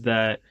primitives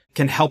that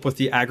can help with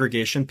the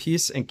aggregation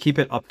piece and keep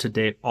it up to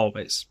date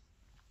always.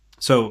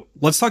 So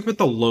let's talk about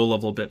the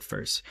low-level bit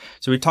first.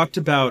 So we talked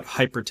about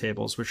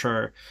hypertables, which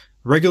are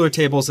regular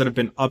tables that have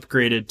been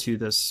upgraded to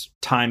this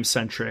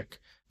time-centric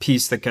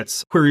piece that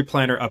gets query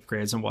planner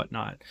upgrades and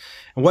whatnot.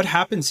 And what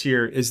happens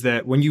here is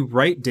that when you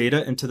write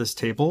data into this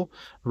table,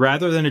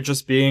 rather than it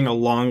just being a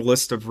long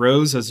list of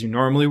rows as you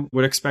normally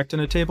would expect in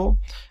a table,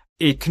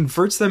 it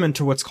converts them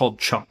into what's called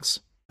chunks.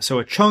 So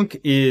a chunk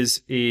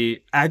is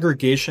a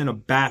aggregation, a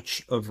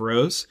batch of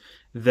rows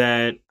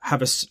that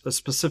have a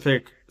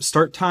specific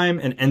start time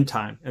and end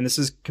time. And this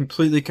is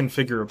completely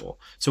configurable.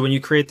 So when you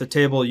create the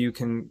table, you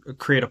can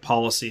create a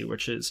policy,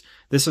 which is,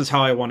 this is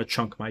how I want to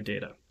chunk my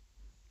data.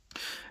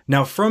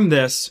 Now, from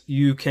this,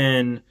 you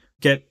can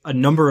get a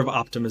number of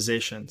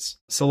optimizations.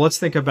 So let's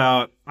think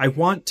about, I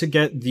want to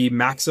get the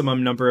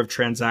maximum number of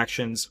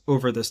transactions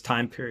over this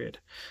time period.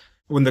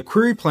 When the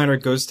query planner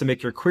goes to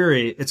make your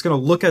query, it's going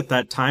to look at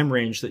that time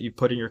range that you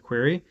put in your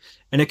query,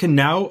 and it can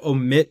now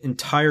omit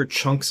entire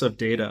chunks of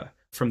data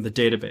from the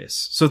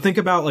database. So think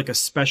about like a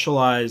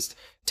specialized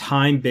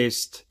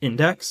time-based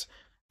index.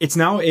 It's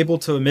now able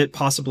to omit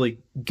possibly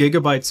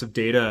gigabytes of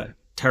data,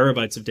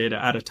 terabytes of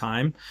data at a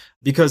time,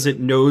 because it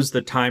knows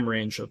the time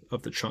range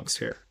of the chunks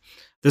here.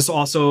 This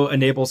also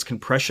enables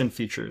compression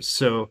features.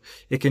 So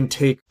it can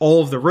take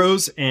all of the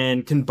rows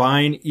and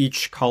combine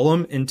each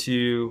column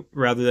into,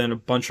 rather than a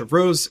bunch of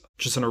rows,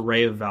 just an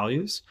array of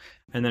values.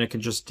 And then it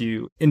can just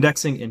do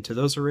indexing into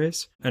those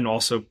arrays and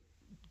also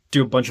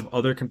do a bunch of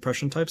other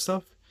compression type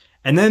stuff.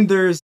 And then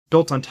there's,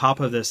 built on top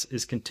of this,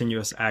 is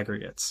continuous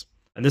aggregates.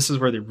 And this is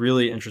where the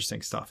really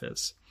interesting stuff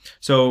is.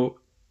 So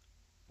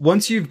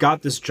once you've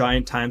got this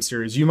giant time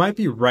series, you might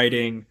be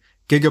writing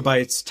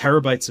gigabytes,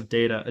 terabytes of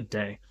data a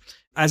day.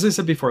 As I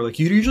said before, like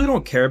you usually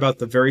don't care about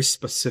the very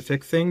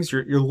specific things.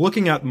 You're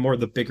looking at more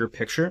the bigger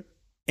picture.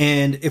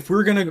 And if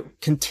we're going to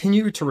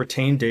continue to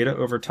retain data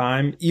over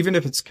time, even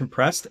if it's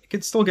compressed, it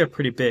can still get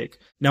pretty big.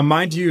 Now,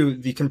 mind you,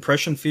 the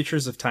compression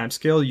features of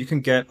Timescale, you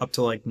can get up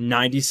to like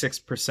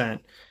 96%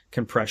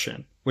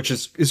 compression, which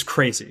is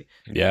crazy.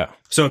 Yeah.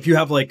 So if you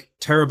have like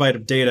terabyte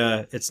of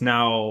data, it's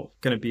now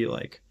going to be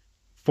like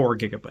 4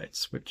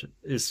 gigabytes, which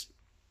is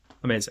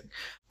amazing.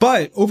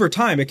 But over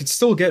time, it could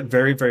still get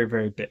very, very,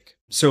 very big.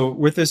 So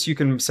with this, you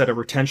can set a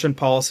retention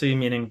policy,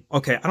 meaning,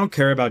 okay, I don't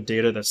care about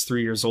data that's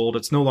 3 years old.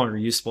 It's no longer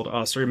useful to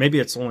us, or maybe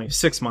it's only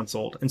 6 months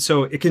old. And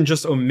so it can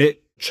just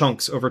omit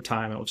chunks over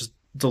time. It'll just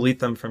delete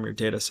them from your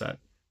data set.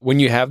 When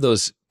you have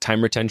those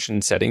time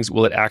retention settings,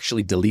 will it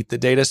actually delete the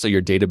data so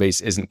your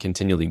database isn't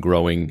continually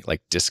growing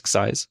like disk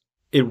size?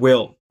 It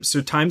will.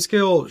 So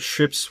Timescale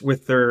ships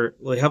with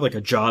they have like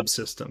a job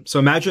system. So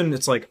imagine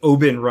it's like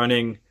Open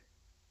running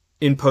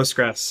in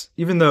Postgres,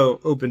 even though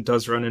Open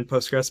does run in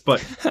Postgres,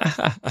 but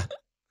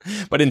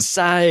but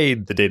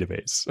inside the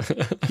database.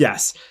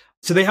 Yes.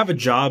 So they have a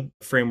job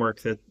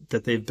framework that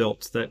they've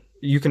built that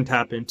you can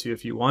tap into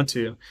if you want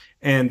to.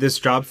 And this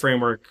job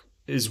framework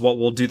is what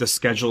will do the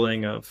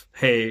scheduling of,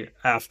 hey,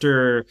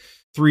 after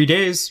 3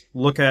 days,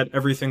 look at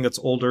everything that's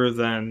older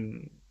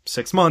than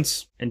 6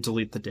 months and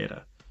delete the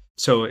data.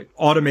 So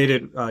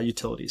automated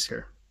utilities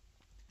here.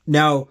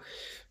 Now,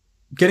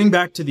 getting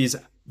back to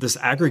this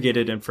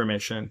aggregated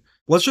information,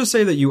 let's just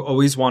say that you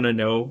always want to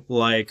know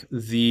like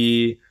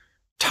the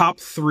top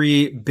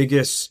 3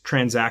 biggest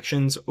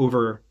transactions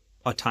over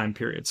a time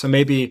period. So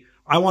maybe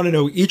I want to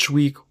know each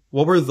week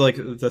what were like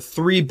the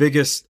 3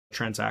 biggest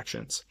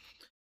transactions.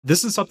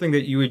 This is something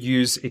that you would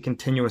use a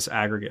continuous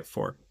aggregate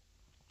for.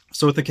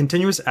 So with a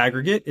continuous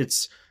aggregate,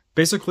 it's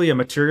basically a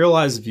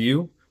materialized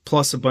view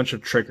plus a bunch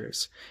of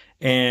triggers.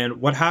 And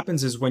what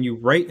happens is when you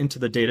write into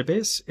the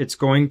database, it's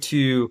going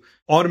to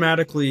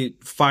automatically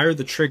fire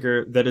the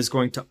trigger that is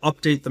going to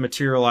update the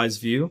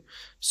materialized view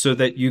so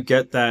that you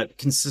get that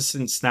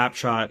consistent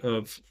snapshot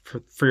of,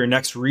 for your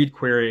next read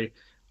query,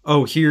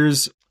 oh,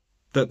 here's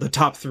the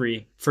top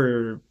 3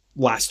 for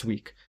last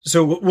week.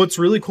 So what's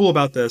really cool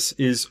about this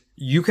is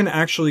you can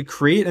actually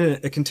create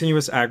a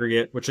continuous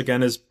aggregate, which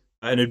again is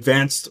an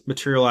advanced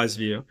materialized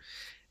view,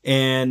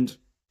 and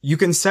you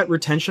can set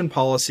retention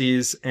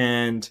policies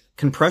and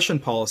compression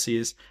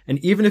policies. And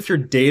even if your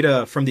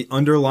data from the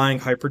underlying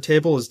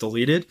hypertable is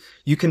deleted,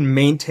 you can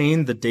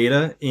maintain the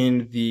data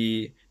in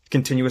the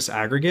continuous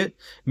aggregate,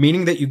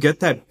 meaning that you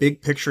get that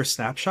big picture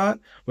snapshot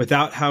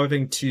without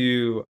having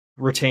to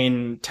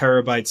retain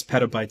terabytes,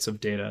 petabytes of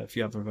data if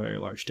you have a very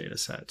large data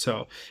set.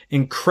 So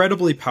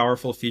incredibly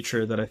powerful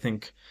feature that I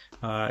think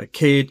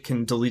Cade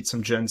can delete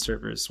some gen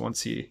servers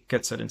once he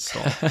gets it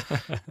installed.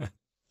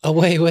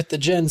 Away with the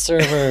gen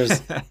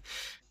servers.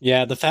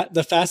 Yeah,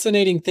 the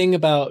fascinating thing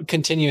about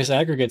continuous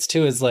aggregates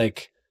too is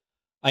like,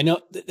 I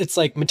know it's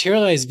like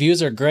materialized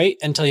views are great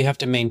until you have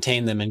to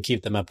maintain them and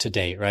keep them up to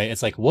date, right?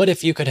 It's like, what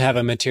if you could have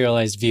a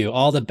materialized view,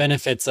 all the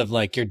benefits of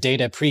like your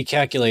data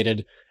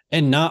pre-calculated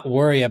and not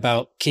worry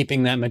about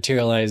keeping that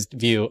materialized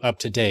view up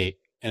to date?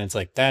 And it's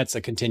like, that's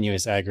a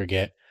continuous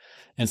aggregate.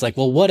 And it's like,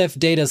 well, what if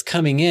data's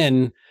coming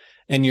in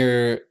and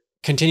your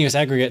continuous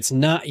aggregate's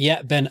not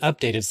yet been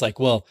updated? It's like,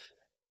 well,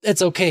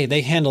 it's okay.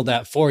 They handle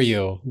that for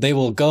you. They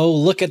will go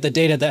look at the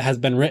data that has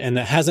been written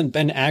that hasn't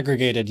been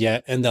aggregated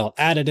yet, and they'll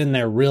add it in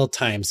there real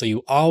time. So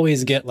you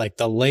always get like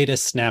the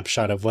latest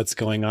snapshot of what's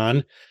going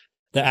on.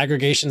 The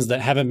aggregations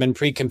that haven't been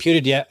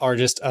pre-computed yet are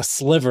just a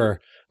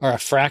sliver or a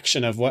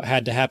fraction of what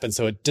had to happen.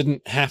 So it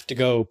didn't have to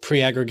go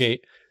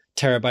pre-aggregate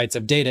terabytes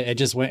of data. It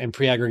just went and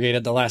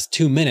pre-aggregated the last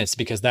 2 minutes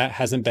because that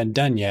hasn't been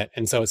done yet.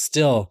 And so it's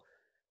still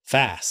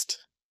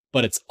fast,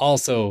 but it's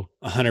also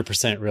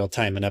 100% real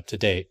time and up to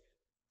date.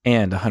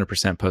 And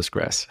 100%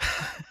 Postgres.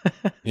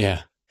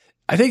 Yeah.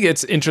 I think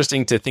it's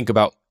interesting to think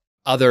about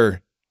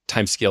other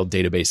timescale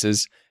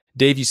databases.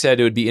 Dave, you said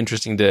it would be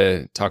interesting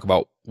to talk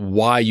about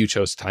why you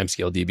chose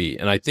Timescale DB.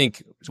 And I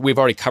think we've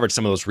already covered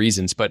some of those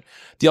reasons, but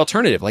the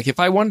alternative, like if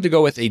I wanted to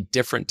go with a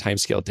different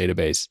timescale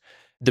database,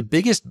 the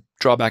biggest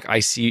drawback I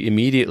see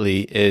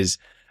immediately is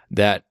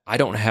that I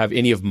don't have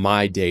any of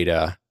my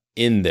data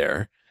in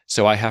there.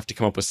 So I have to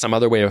come up with some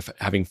other way of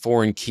having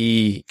foreign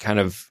key kind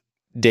of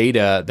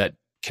data that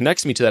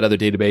connects me to that other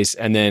database,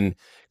 and then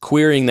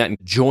querying that and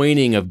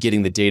joining of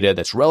getting the data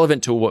that's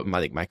relevant to what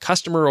my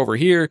customer over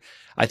here.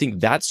 I think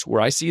that's where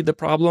I see the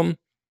problem.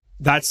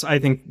 That's, I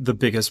think, the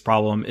biggest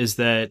problem is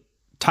that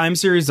time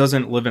series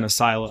doesn't live in a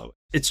silo.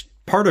 It's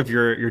part of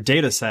your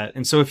data set.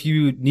 And so if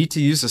you need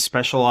to use a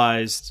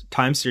specialized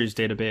time series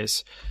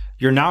database,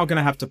 you're now going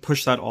to have to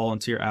push that all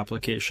into your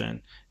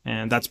application.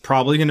 And that's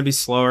probably going to be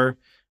slower.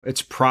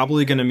 It's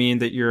probably going to mean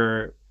that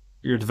your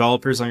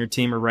developers on your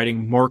team are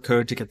writing more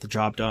code to get the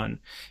job done.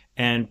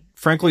 And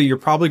frankly, you're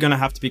probably going to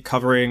have to be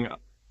covering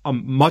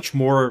much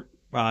more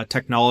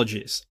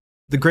technologies.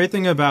 The great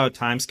thing about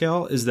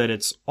Timescale is that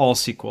it's all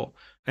SQL,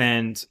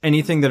 and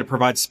anything that it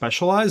provides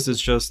specialized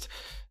is just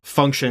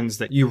functions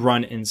that you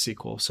run in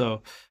SQL.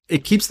 So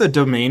it keeps the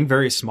domain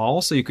very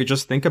small. So you could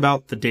just think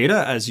about the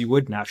data as you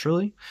would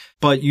naturally,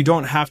 but you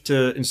don't have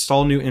to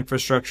install new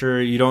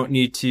infrastructure. You don't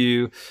need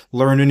to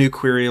learn a new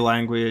query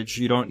language.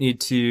 You don't need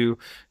to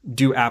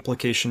do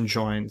application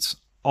joins.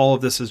 All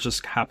of this is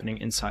just happening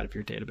inside of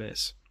your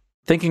database.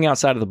 Thinking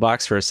outside of the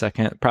box for a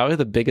second, probably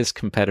the biggest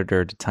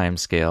competitor to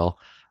Timescale,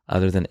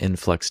 other than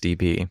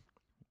InfluxDB,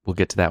 we'll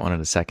get to that one in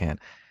a second,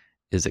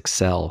 is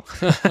Excel.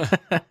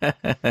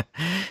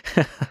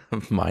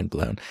 Mind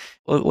blown.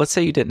 Well, let's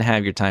say you didn't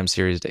have your time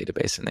series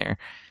database in there.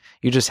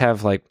 You just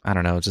have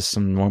just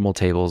some normal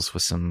tables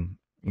with some,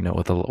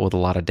 with a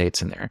lot of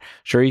dates in there.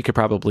 Sure, you could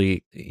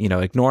probably,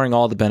 ignoring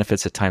all the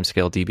benefits that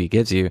Timescale DB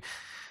gives you,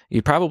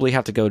 you probably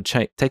have to go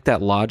take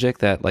that logic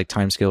that like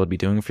Timescale would be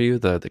doing for you,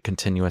 the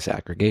continuous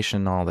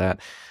aggregation, all that,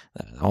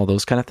 all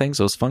those kind of things,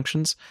 those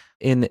functions.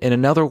 In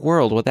another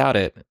world without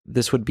it,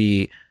 this would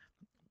be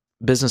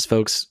business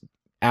folks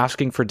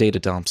asking for data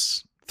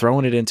dumps,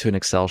 throwing it into an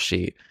Excel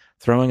sheet,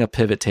 throwing a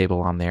pivot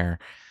table on there,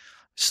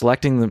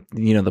 selecting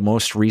the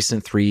most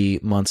recent 3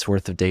 months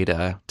worth of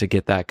data to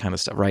get that kind of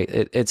stuff, right?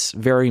 It's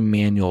very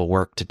manual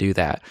work to do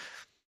that.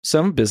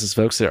 Some business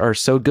folks are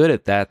so good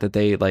at that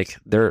they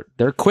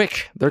they're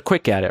quick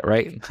at it,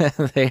 right?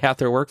 They have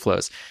their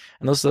workflows.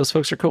 And those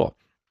folks are cool.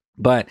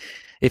 But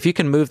if you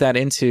can move that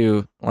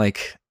into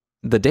like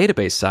the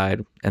database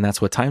side, and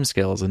that's what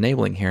Timescale is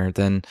enabling here,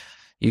 then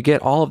you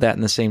get all of that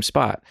in the same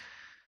spot.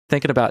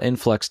 Thinking about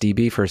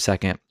InfluxDB for a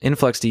second,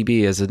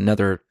 InfluxDB is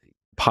another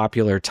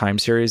popular time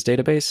series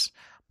database,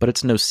 but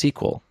it's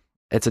NoSQL.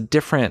 It's a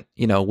different,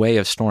 way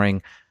of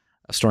storing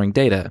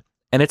data,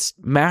 and it's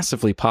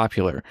massively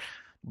popular.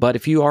 But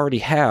if you already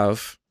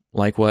have,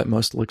 like what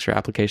most Elixir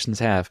applications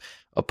have,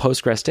 a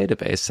Postgres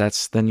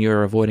database, then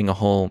you're avoiding a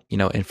whole,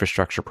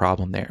 infrastructure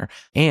problem there.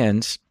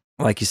 And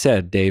like you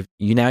said, Dave,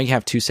 you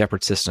have two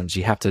separate systems.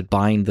 You have to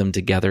bind them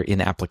together in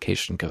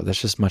application code.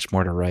 That's just much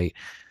more to write.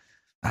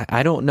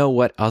 I don't know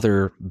what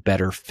other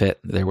better fit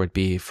there would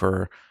be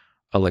for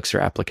Elixir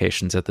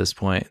applications at this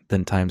point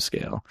than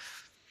Timescale.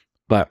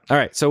 But all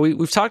right, so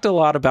we've talked a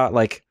lot about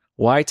like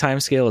why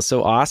Timescale is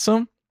so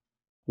awesome.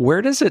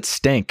 Where does it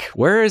stink?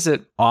 Where is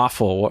it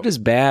awful? What is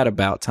bad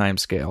about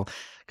Timescale?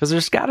 Because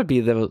there's got to be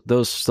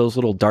those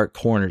little dark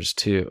corners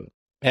too.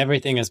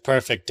 Everything is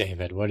perfect,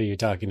 David. What are you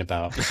talking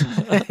about?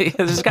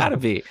 There's got to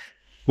be.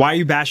 Why are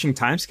you bashing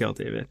Timescale,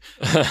 David?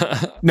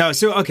 No,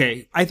 so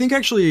okay, I think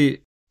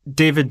actually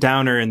David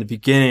Downer in the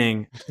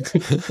beginning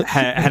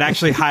had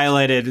actually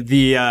highlighted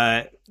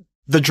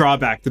the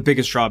drawback, the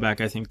biggest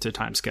drawback, I think, to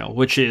Timescale,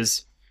 which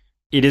is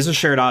it is a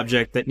shared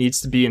object that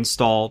needs to be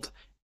installed.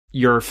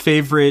 Your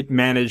favorite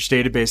managed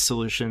database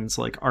solutions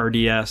like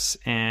RDS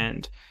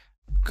and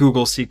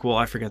Google SQL,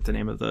 I forget the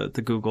name of the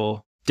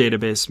Google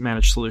database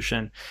managed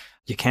solution,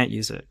 you can't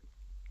use it.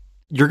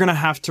 You're going to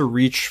have to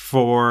reach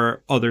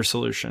for other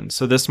solutions.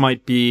 So this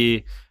might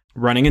be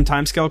running in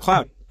Timescale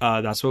Cloud.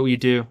 That's what we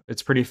do.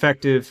 It's pretty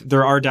effective.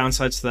 There are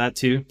downsides to that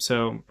too.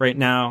 So right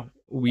now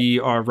we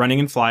are running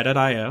in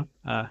Fly.io.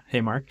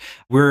 Hey, Mark.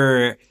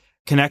 We're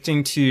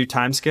connecting to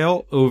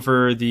Timescale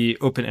over the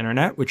open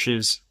internet, which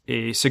is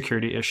a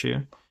security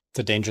issue. It's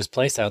a dangerous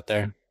place out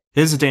there.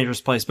 It is a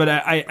dangerous place. But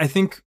I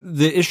think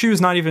the issue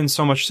is not even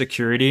so much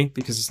security,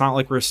 because it's not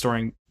like we're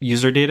storing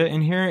user data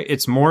in here.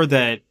 It's more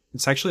that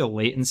it's actually a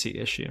latency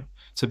issue.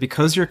 So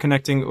because you're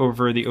connecting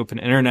over the open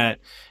internet,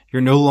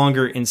 you're no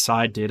longer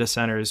inside data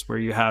centers where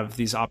you have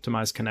these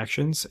optimized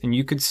connections, and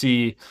you could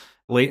see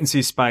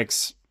latency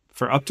spikes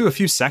for up to a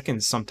few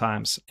seconds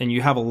sometimes, and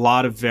you have a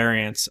lot of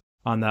variance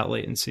on that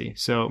latency.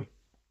 So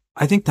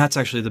I think that's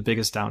actually the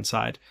biggest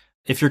downside.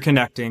 If you're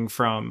connecting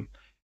from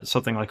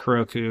something like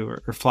Heroku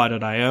or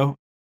Fly.io,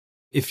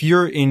 if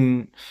you're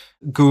in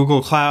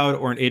Google Cloud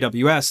or in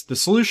AWS, the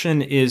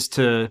solution is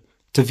to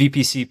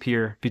VPC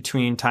peer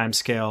between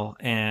Timescale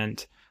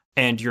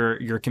and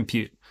your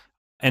compute.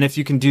 And if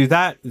you can do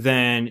that,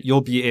 then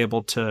you'll be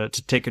able to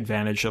take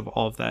advantage of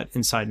all of that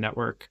inside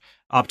network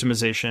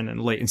optimization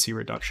and latency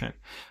reduction.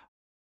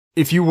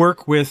 If you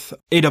work with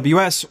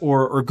AWS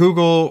or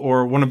Google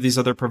or one of these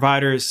other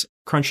providers,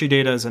 Crunchy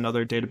Data is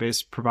another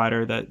database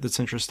provider that's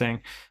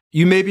interesting.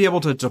 You may be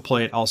able to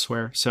deploy it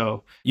elsewhere.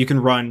 So you can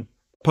run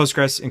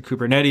Postgres in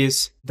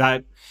Kubernetes.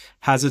 That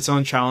has its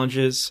own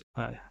challenges.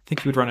 I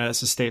think you would run it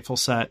as a stateful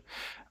set.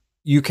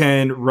 You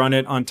can run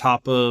it on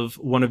top of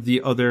one of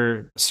the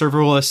other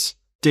serverless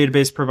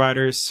database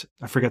providers.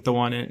 I forget the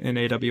one in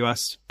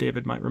AWS.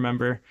 David might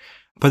remember.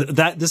 But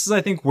this is,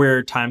 I think,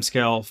 where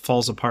Timescale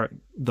falls apart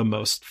the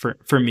most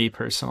for me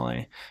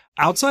personally.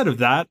 Outside of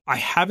that, I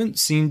haven't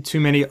seen too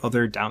many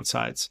other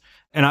downsides.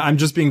 And I'm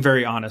just being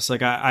very honest.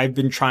 Like I've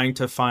been trying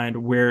to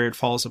find where it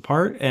falls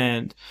apart,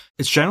 and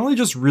it's generally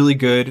just really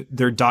good.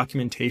 Their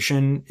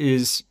documentation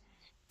is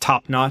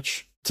top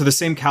notch, to the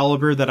same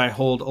caliber that I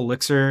hold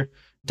Elixir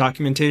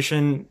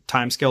documentation.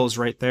 Timescale is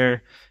right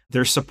there.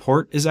 Their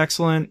support is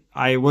excellent.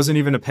 I wasn't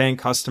even a paying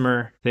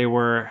customer. They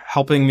were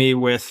helping me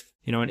with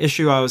an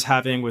issue I was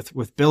having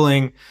with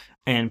billing,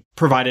 and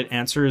provided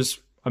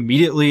answers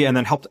immediately, and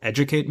then helped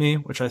educate me,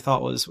 which I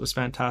thought was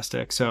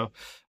fantastic. So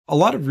a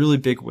lot of really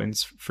big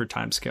wins for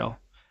Timescale.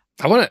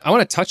 I want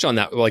to touch on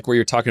that, like where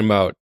you're talking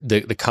about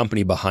the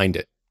company behind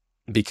it,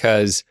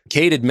 because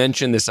Cade had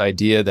mentioned this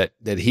idea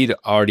that he'd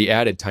already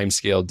added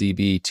Timescale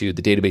DB to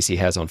the database he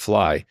has on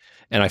Fly.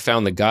 And I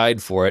found the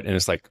guide for it, and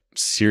it's like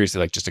seriously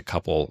like just a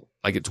couple,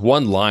 like it's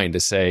one line to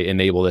say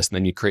enable this, and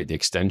then you create the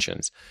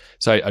extensions.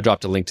 So I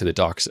dropped a link to the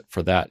docs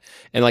for that.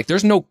 And like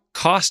there's no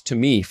cost to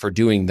me for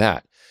doing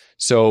that.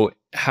 So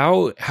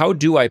how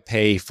do I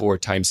pay for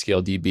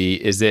Timescale DB?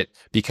 Is it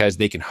because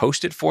they can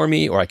host it for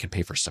me, or I can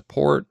pay for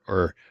support,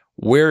 or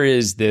where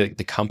is the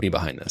company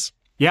behind this?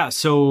 Yeah,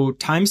 so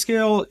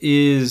Timescale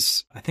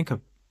is, I think,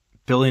 $1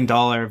 billion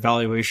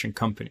valuation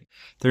company.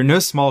 They're no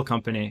small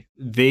company.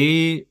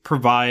 They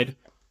provide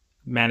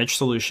managed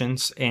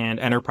solutions and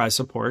enterprise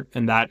support,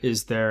 and that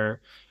is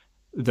their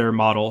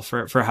model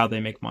for how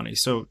they make money.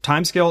 So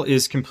Timescale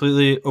is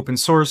completely open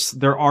source.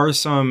 There are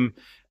some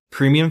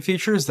premium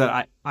features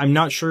that I'm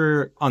not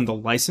sure on the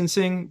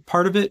licensing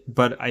part of it,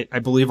 but I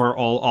believe are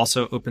all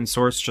also open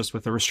source, just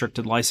with a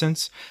restricted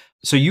license.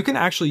 So you can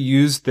actually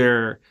use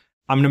their,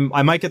 I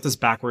might get this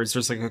backwards.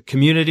 There's like a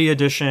community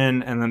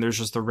edition, and then there's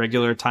just the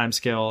regular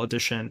Timescale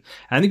edition. And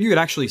I think you could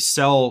actually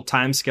sell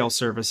Timescale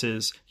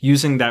services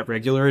using that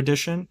regular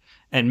edition.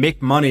 and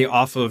make money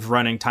off of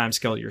running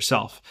Timescale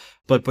yourself.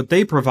 But what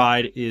they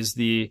provide is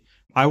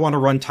I want to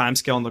run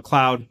Timescale in the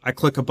cloud. I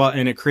click a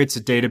button, it creates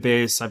a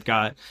database. I've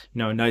got,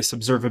 nice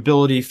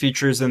observability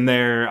features in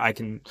there. I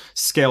can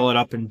scale it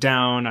up and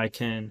down. I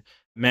can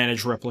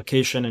manage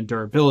replication and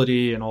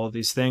durability and all of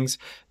these things.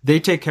 They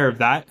take care of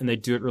that and they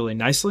do it really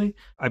nicely.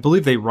 I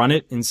believe they run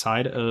it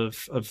inside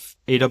of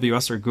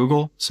AWS or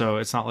Google. So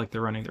it's not like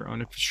they're running their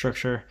own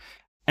infrastructure.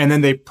 And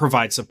then they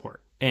provide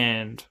support.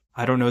 And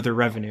I don't know their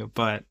revenue,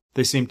 but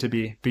they seem to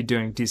be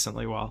doing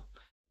decently well.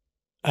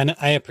 And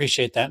I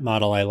appreciate that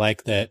model. I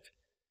like that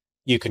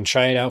you can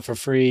try it out for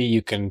free.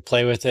 You can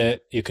play with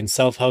it. You can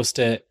self-host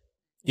it.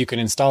 You can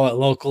install it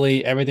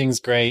locally. Everything's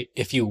great.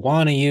 If you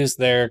want to use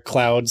their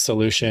cloud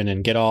solution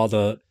and get all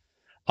the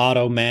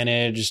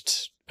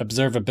auto-managed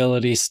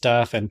observability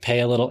stuff and pay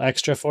a little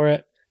extra for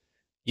it,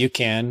 you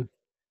can.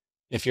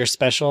 If you're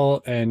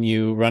special and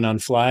you run on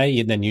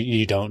Fly, then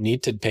you don't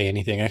need to pay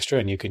anything extra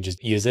and you can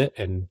just use it.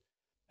 And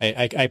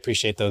I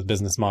appreciate those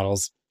business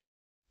models.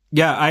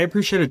 Yeah, I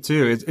appreciate it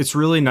too. It's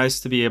really nice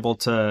to be able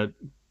to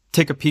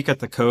take a peek at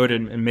the code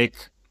and make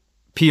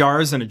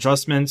PRs and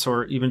adjustments,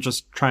 or even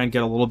just try and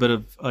get a little bit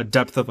of a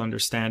depth of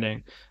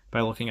understanding by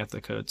looking at the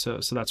code. So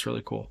that's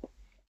really cool.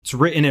 It's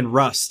written in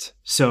Rust,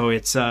 so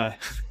it's I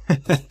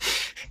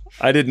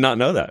did not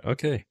know that.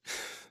 Okay.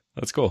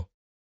 That's cool.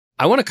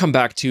 I want to come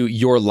back to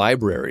your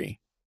library.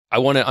 I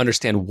want to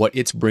understand what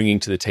it's bringing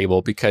to the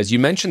table, because you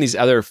mentioned these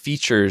other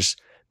features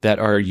that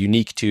are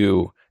unique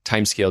to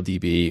Timescale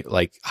DB,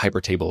 like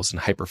hypertables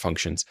and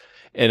hyperfunctions.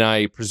 And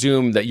I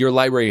presume that your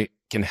library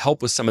can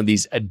help with some of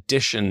these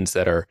additions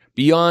that are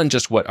beyond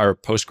just what our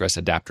Postgres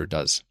adapter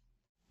does.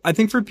 I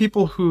think for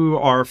people who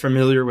are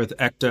familiar with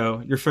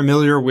Ecto, you're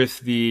familiar with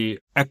the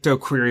Ecto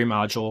query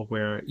module,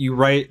 where you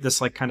write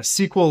this like kind of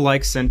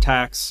SQL-like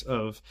syntax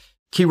of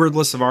keyword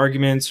lists of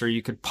arguments, or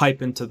you could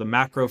pipe into the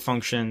macro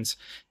functions.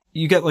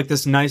 You get like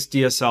this nice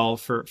DSL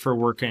for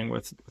working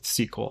with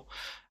SQL.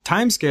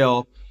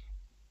 Timescale,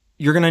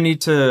 you're going to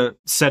need to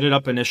set it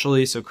up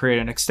initially. So create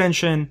an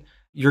extension.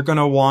 You're going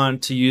to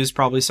want to use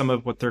probably some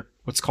of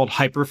what's called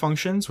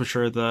hyperfunctions, which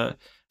are the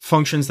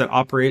functions that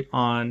operate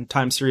on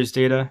time series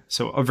data.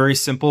 So a very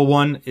simple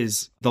one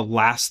is the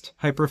last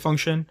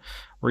hyperfunction,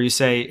 where you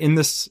say, in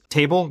this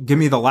table, give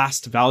me the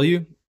last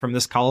value from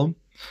this column.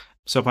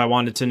 So if I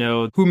wanted to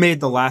know who made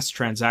the last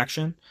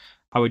transaction,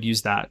 I would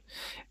use that.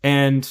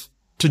 And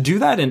to do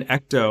that in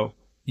Ecto,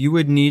 you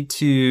would need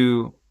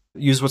to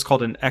use what's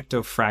called an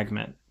Ecto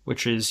fragment,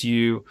 which is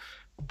you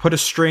put a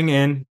string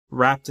in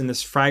wrapped in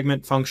this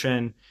fragment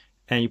function,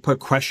 and you put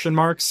question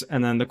marks,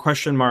 and then the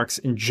question marks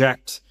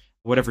inject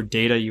whatever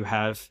data you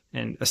have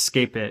and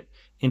escape it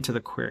into the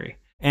query.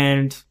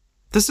 And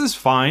this is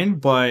fine,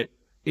 but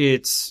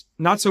it's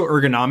not so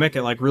ergonomic.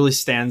 It like really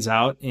stands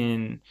out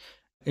in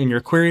your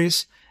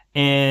queries.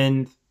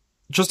 And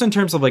just in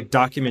terms of like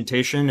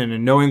documentation and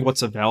in knowing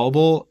what's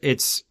available,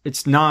 it's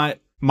not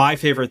my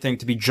favorite thing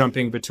to be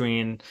jumping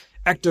between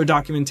Ecto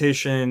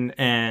documentation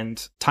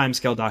and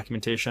Timescale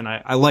documentation.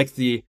 I like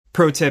the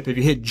pro tip. If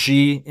you hit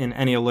G in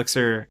any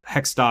Elixir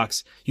hex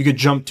docs, you could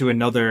jump to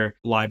another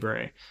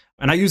library.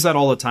 And I use that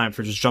all the time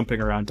for just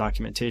jumping around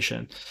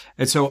documentation.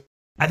 And so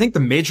I think the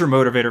major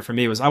motivator for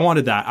me was I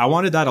wanted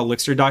that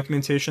Elixir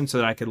documentation so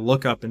that I could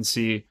look up and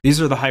see, these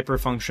are the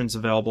hyperfunctions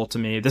available to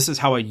me. This is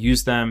how I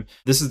use them.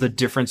 This is the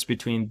difference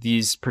between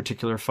these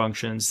particular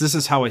functions. This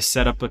is how I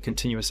set up a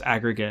continuous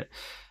aggregate.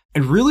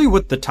 And really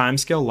what the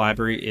Timescale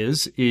library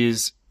is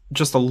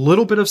just a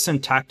little bit of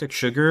syntactic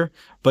sugar,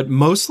 but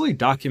mostly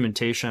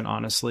documentation,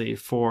 honestly,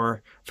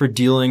 for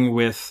dealing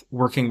with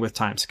working with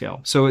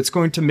Timescale. So it's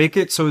going to make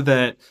it so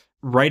that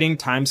writing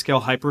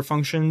Timescale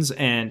hyperfunctions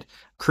and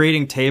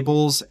creating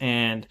tables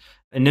and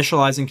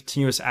initializing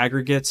continuous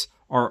aggregates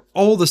are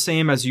all the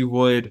same as you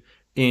would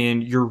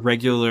in your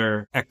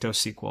regular Ecto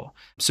SQL.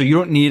 So you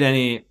don't need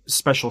any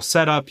special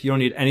setup. You don't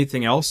need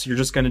anything else. You're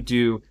just going to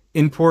do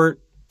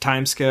import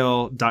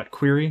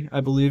timescale.query, I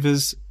believe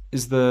is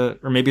or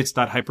maybe it's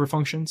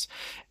 .hyperfunctions.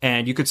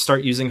 And you could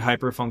start using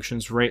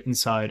hyperfunctions right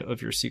inside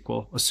of your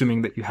SQL,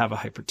 assuming that you have a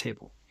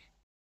hypertable.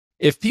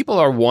 If people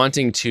are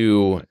wanting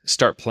to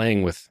start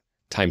playing with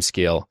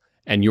Timescale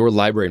and your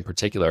library in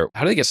particular,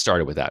 how do they get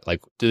started with that?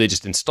 Like, do they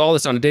just install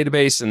this on a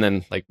database? And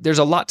then like, there's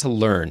a lot to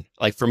learn.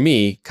 Like for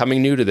me,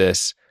 coming new to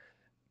this,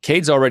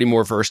 Cade's already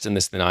more versed in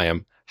this than I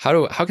am.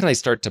 How can I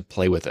start to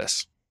play with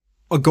this?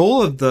 A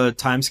goal of the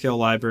Timescale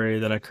library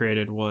that I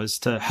created was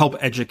to help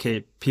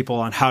educate people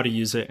on how to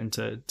use it and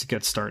to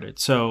get started.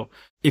 So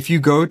if you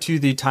go to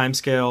the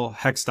Timescale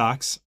hex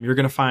docs, you're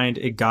going to find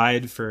a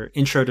guide for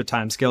Intro to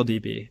Timescale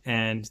DB.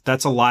 And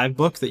that's a live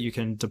book that you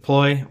can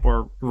deploy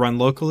or run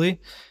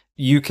locally.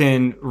 You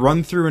can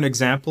run through an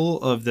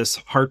example of this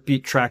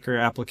heartbeat tracker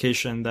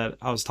application that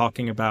I was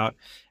talking about.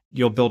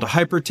 You'll build a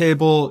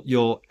hypertable,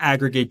 you'll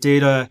aggregate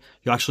data,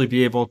 you'll actually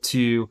be able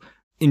to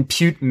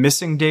impute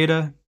missing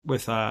data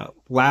with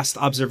last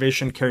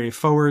observation carry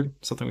forward,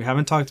 something we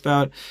haven't talked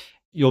about.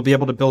 You'll be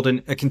able to build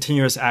a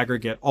continuous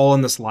aggregate all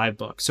in this live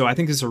book. So I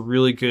think this is a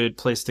really good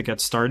place to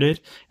get started.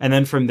 And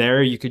then from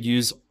there, you could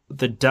use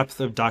the depth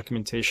of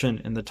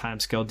documentation in the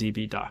Timescale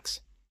DB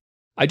docs.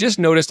 I just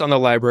noticed on the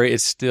library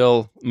it's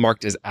still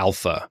marked as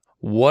alpha.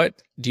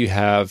 What do you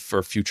have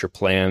for future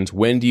plans?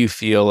 When do you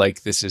feel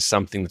like this is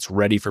something that's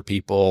ready for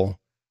people?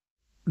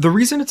 The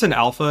reason it's an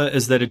alpha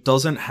is that it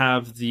doesn't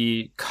have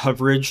the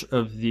coverage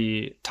of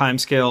the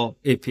Timescale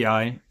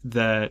API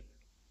that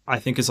I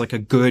think is like a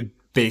good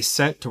base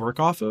set to work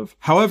off of.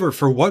 However,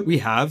 for what we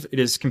have, it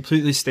is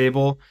completely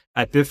stable.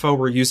 At Bitfo,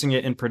 we're using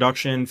it in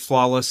production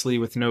flawlessly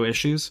with no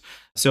issues.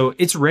 So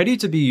it's ready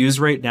to be used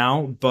right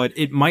now, but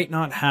it might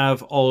not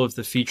have all of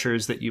the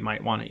features that you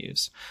might want to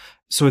use.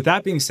 So with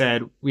that being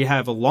said, we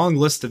have a long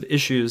list of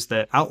issues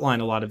that outline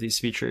a lot of these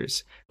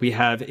features. We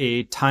have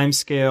a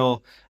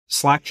Timescale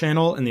Slack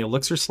channel in the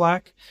Elixir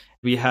Slack.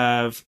 We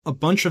have a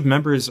bunch of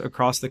members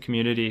across the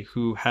community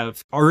who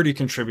have already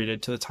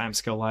contributed to the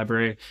Timescale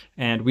library,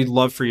 and we'd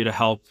love for you to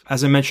help.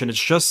 As I mentioned,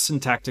 it's just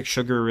syntactic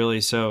sugar,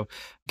 really. So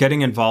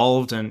getting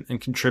involved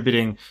and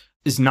contributing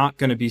is not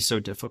going to be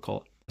so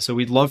difficult. So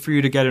we'd love for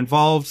you to get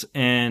involved.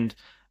 And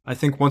I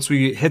think once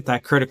we hit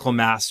that critical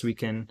mass, we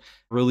can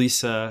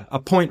release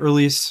a point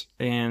release,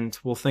 and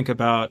we'll think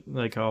about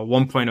like a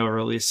 1.0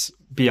 release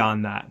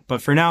beyond that.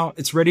 But for now,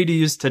 it's ready to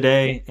use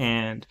today,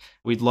 and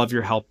we'd love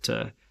your help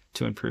to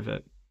improve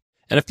it.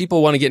 And if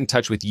people want to get in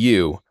touch with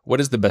you, what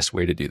is the best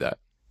way to do that?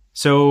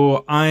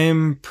 So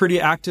I'm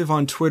pretty active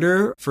on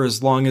Twitter for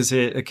as long as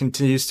it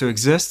continues to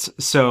exist.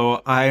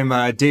 So I'm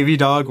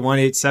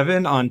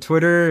DavyDog187 on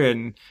Twitter,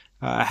 and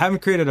I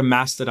haven't created a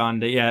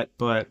Mastodon yet,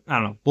 but I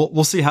don't know.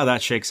 We'll see how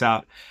that shakes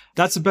out.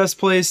 That's the best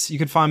place. You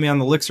can find me on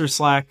the Elixir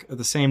Slack of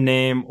the same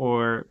name,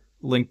 or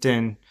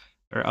LinkedIn,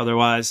 or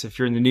otherwise. If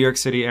you're in the New York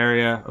City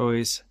area,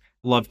 always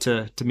love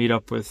to meet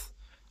up with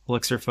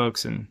Elixir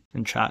folks and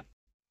chat.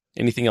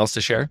 Anything else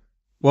to share?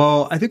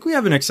 Well, I think we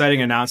have an exciting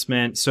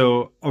announcement.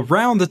 So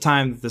around the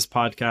time that this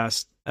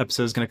podcast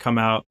episode is going to come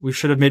out, we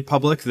should have made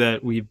public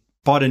that we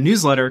bought a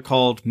newsletter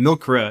called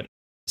Milk Road.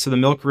 So the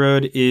Milk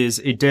Road is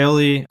a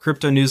daily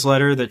crypto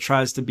newsletter that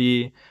tries to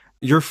be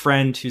your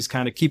friend who's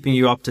kind of keeping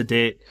you up to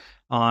date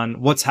on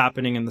what's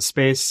happening in the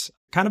space,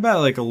 kind of at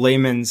like a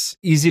layman's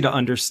easy to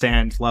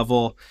understand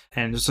level.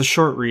 And it's a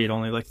short read,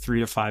 only like 3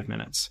 to 5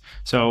 minutes.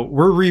 So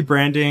we're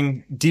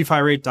rebranding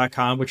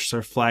DeFiRate.com, which is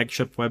our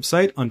flagship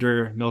website,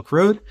 under Milk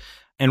Road.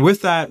 And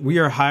with that, we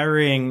are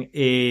hiring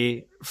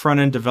a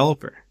front-end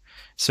developer.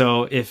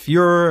 So if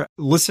you're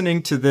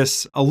listening to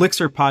this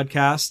Elixir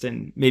podcast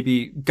and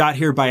maybe got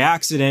here by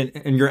accident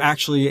and you're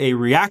actually a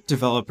React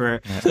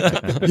developer,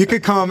 you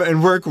could come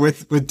and work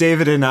with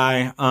David and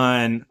I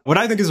on what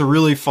I think is a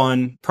really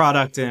fun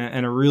product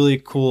and a really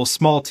cool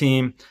small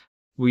team.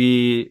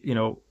 We,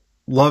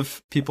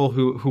 love people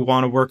who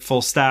want to work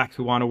full stack,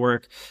 who want to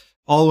work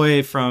all the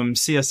way from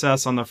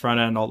CSS on the front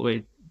end all the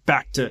way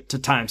back to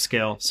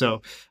Timescale.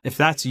 So if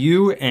that's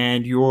you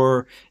and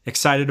you're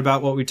excited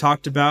about what we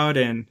talked about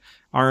and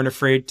aren't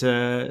afraid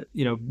to,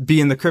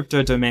 be in the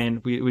crypto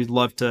domain, we'd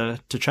love to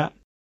chat.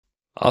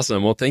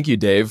 Awesome. Well, thank you,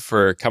 Dave,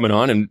 for coming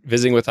on and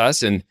visiting with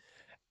us and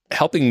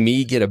helping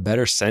me get a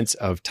better sense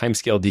of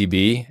Timescale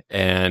DB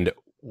and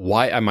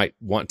why I might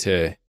want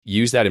to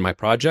use that in my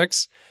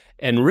projects.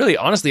 And really,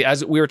 honestly,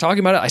 as we were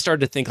talking about it, I started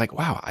to think like,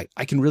 wow,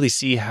 I can really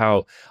see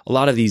how a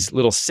lot of these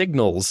little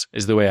signals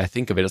is the way I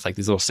think of it. It's like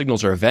these little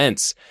signals or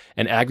events,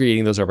 and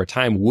aggregating those over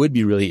time would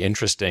be really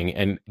interesting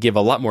and give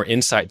a lot more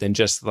insight than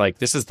just like,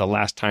 this is the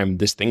last time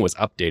this thing was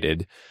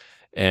updated,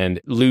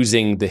 and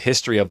losing the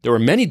history of, there were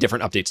many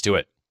different updates to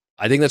it.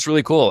 I think that's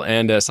really cool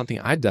and something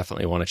I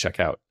definitely want to check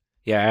out.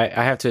 Yeah,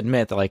 I have to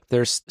admit that like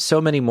there's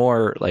so many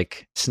more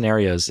like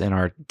scenarios in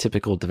our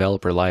typical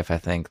developer life, I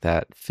think,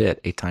 that fit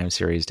a time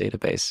series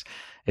database.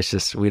 It's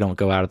just we don't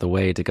go out of the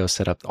way to go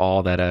set up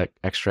all that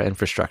extra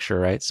infrastructure,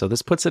 right? So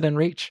this puts it in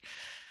reach.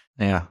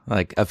 Yeah,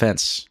 like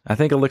events. I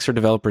think Elixir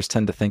developers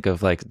tend to think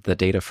of like the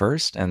data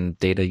first, and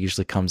data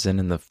usually comes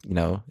in the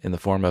in the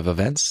form of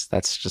events.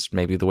 That's just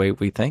maybe the way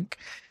we think.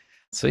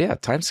 So yeah,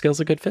 Timescale's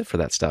a good fit for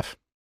that stuff.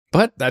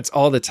 But that's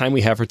all the time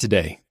we have for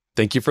today.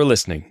 Thank you for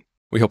listening.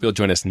 We hope you'll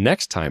join us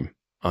next time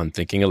on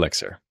Thinking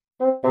Elixir.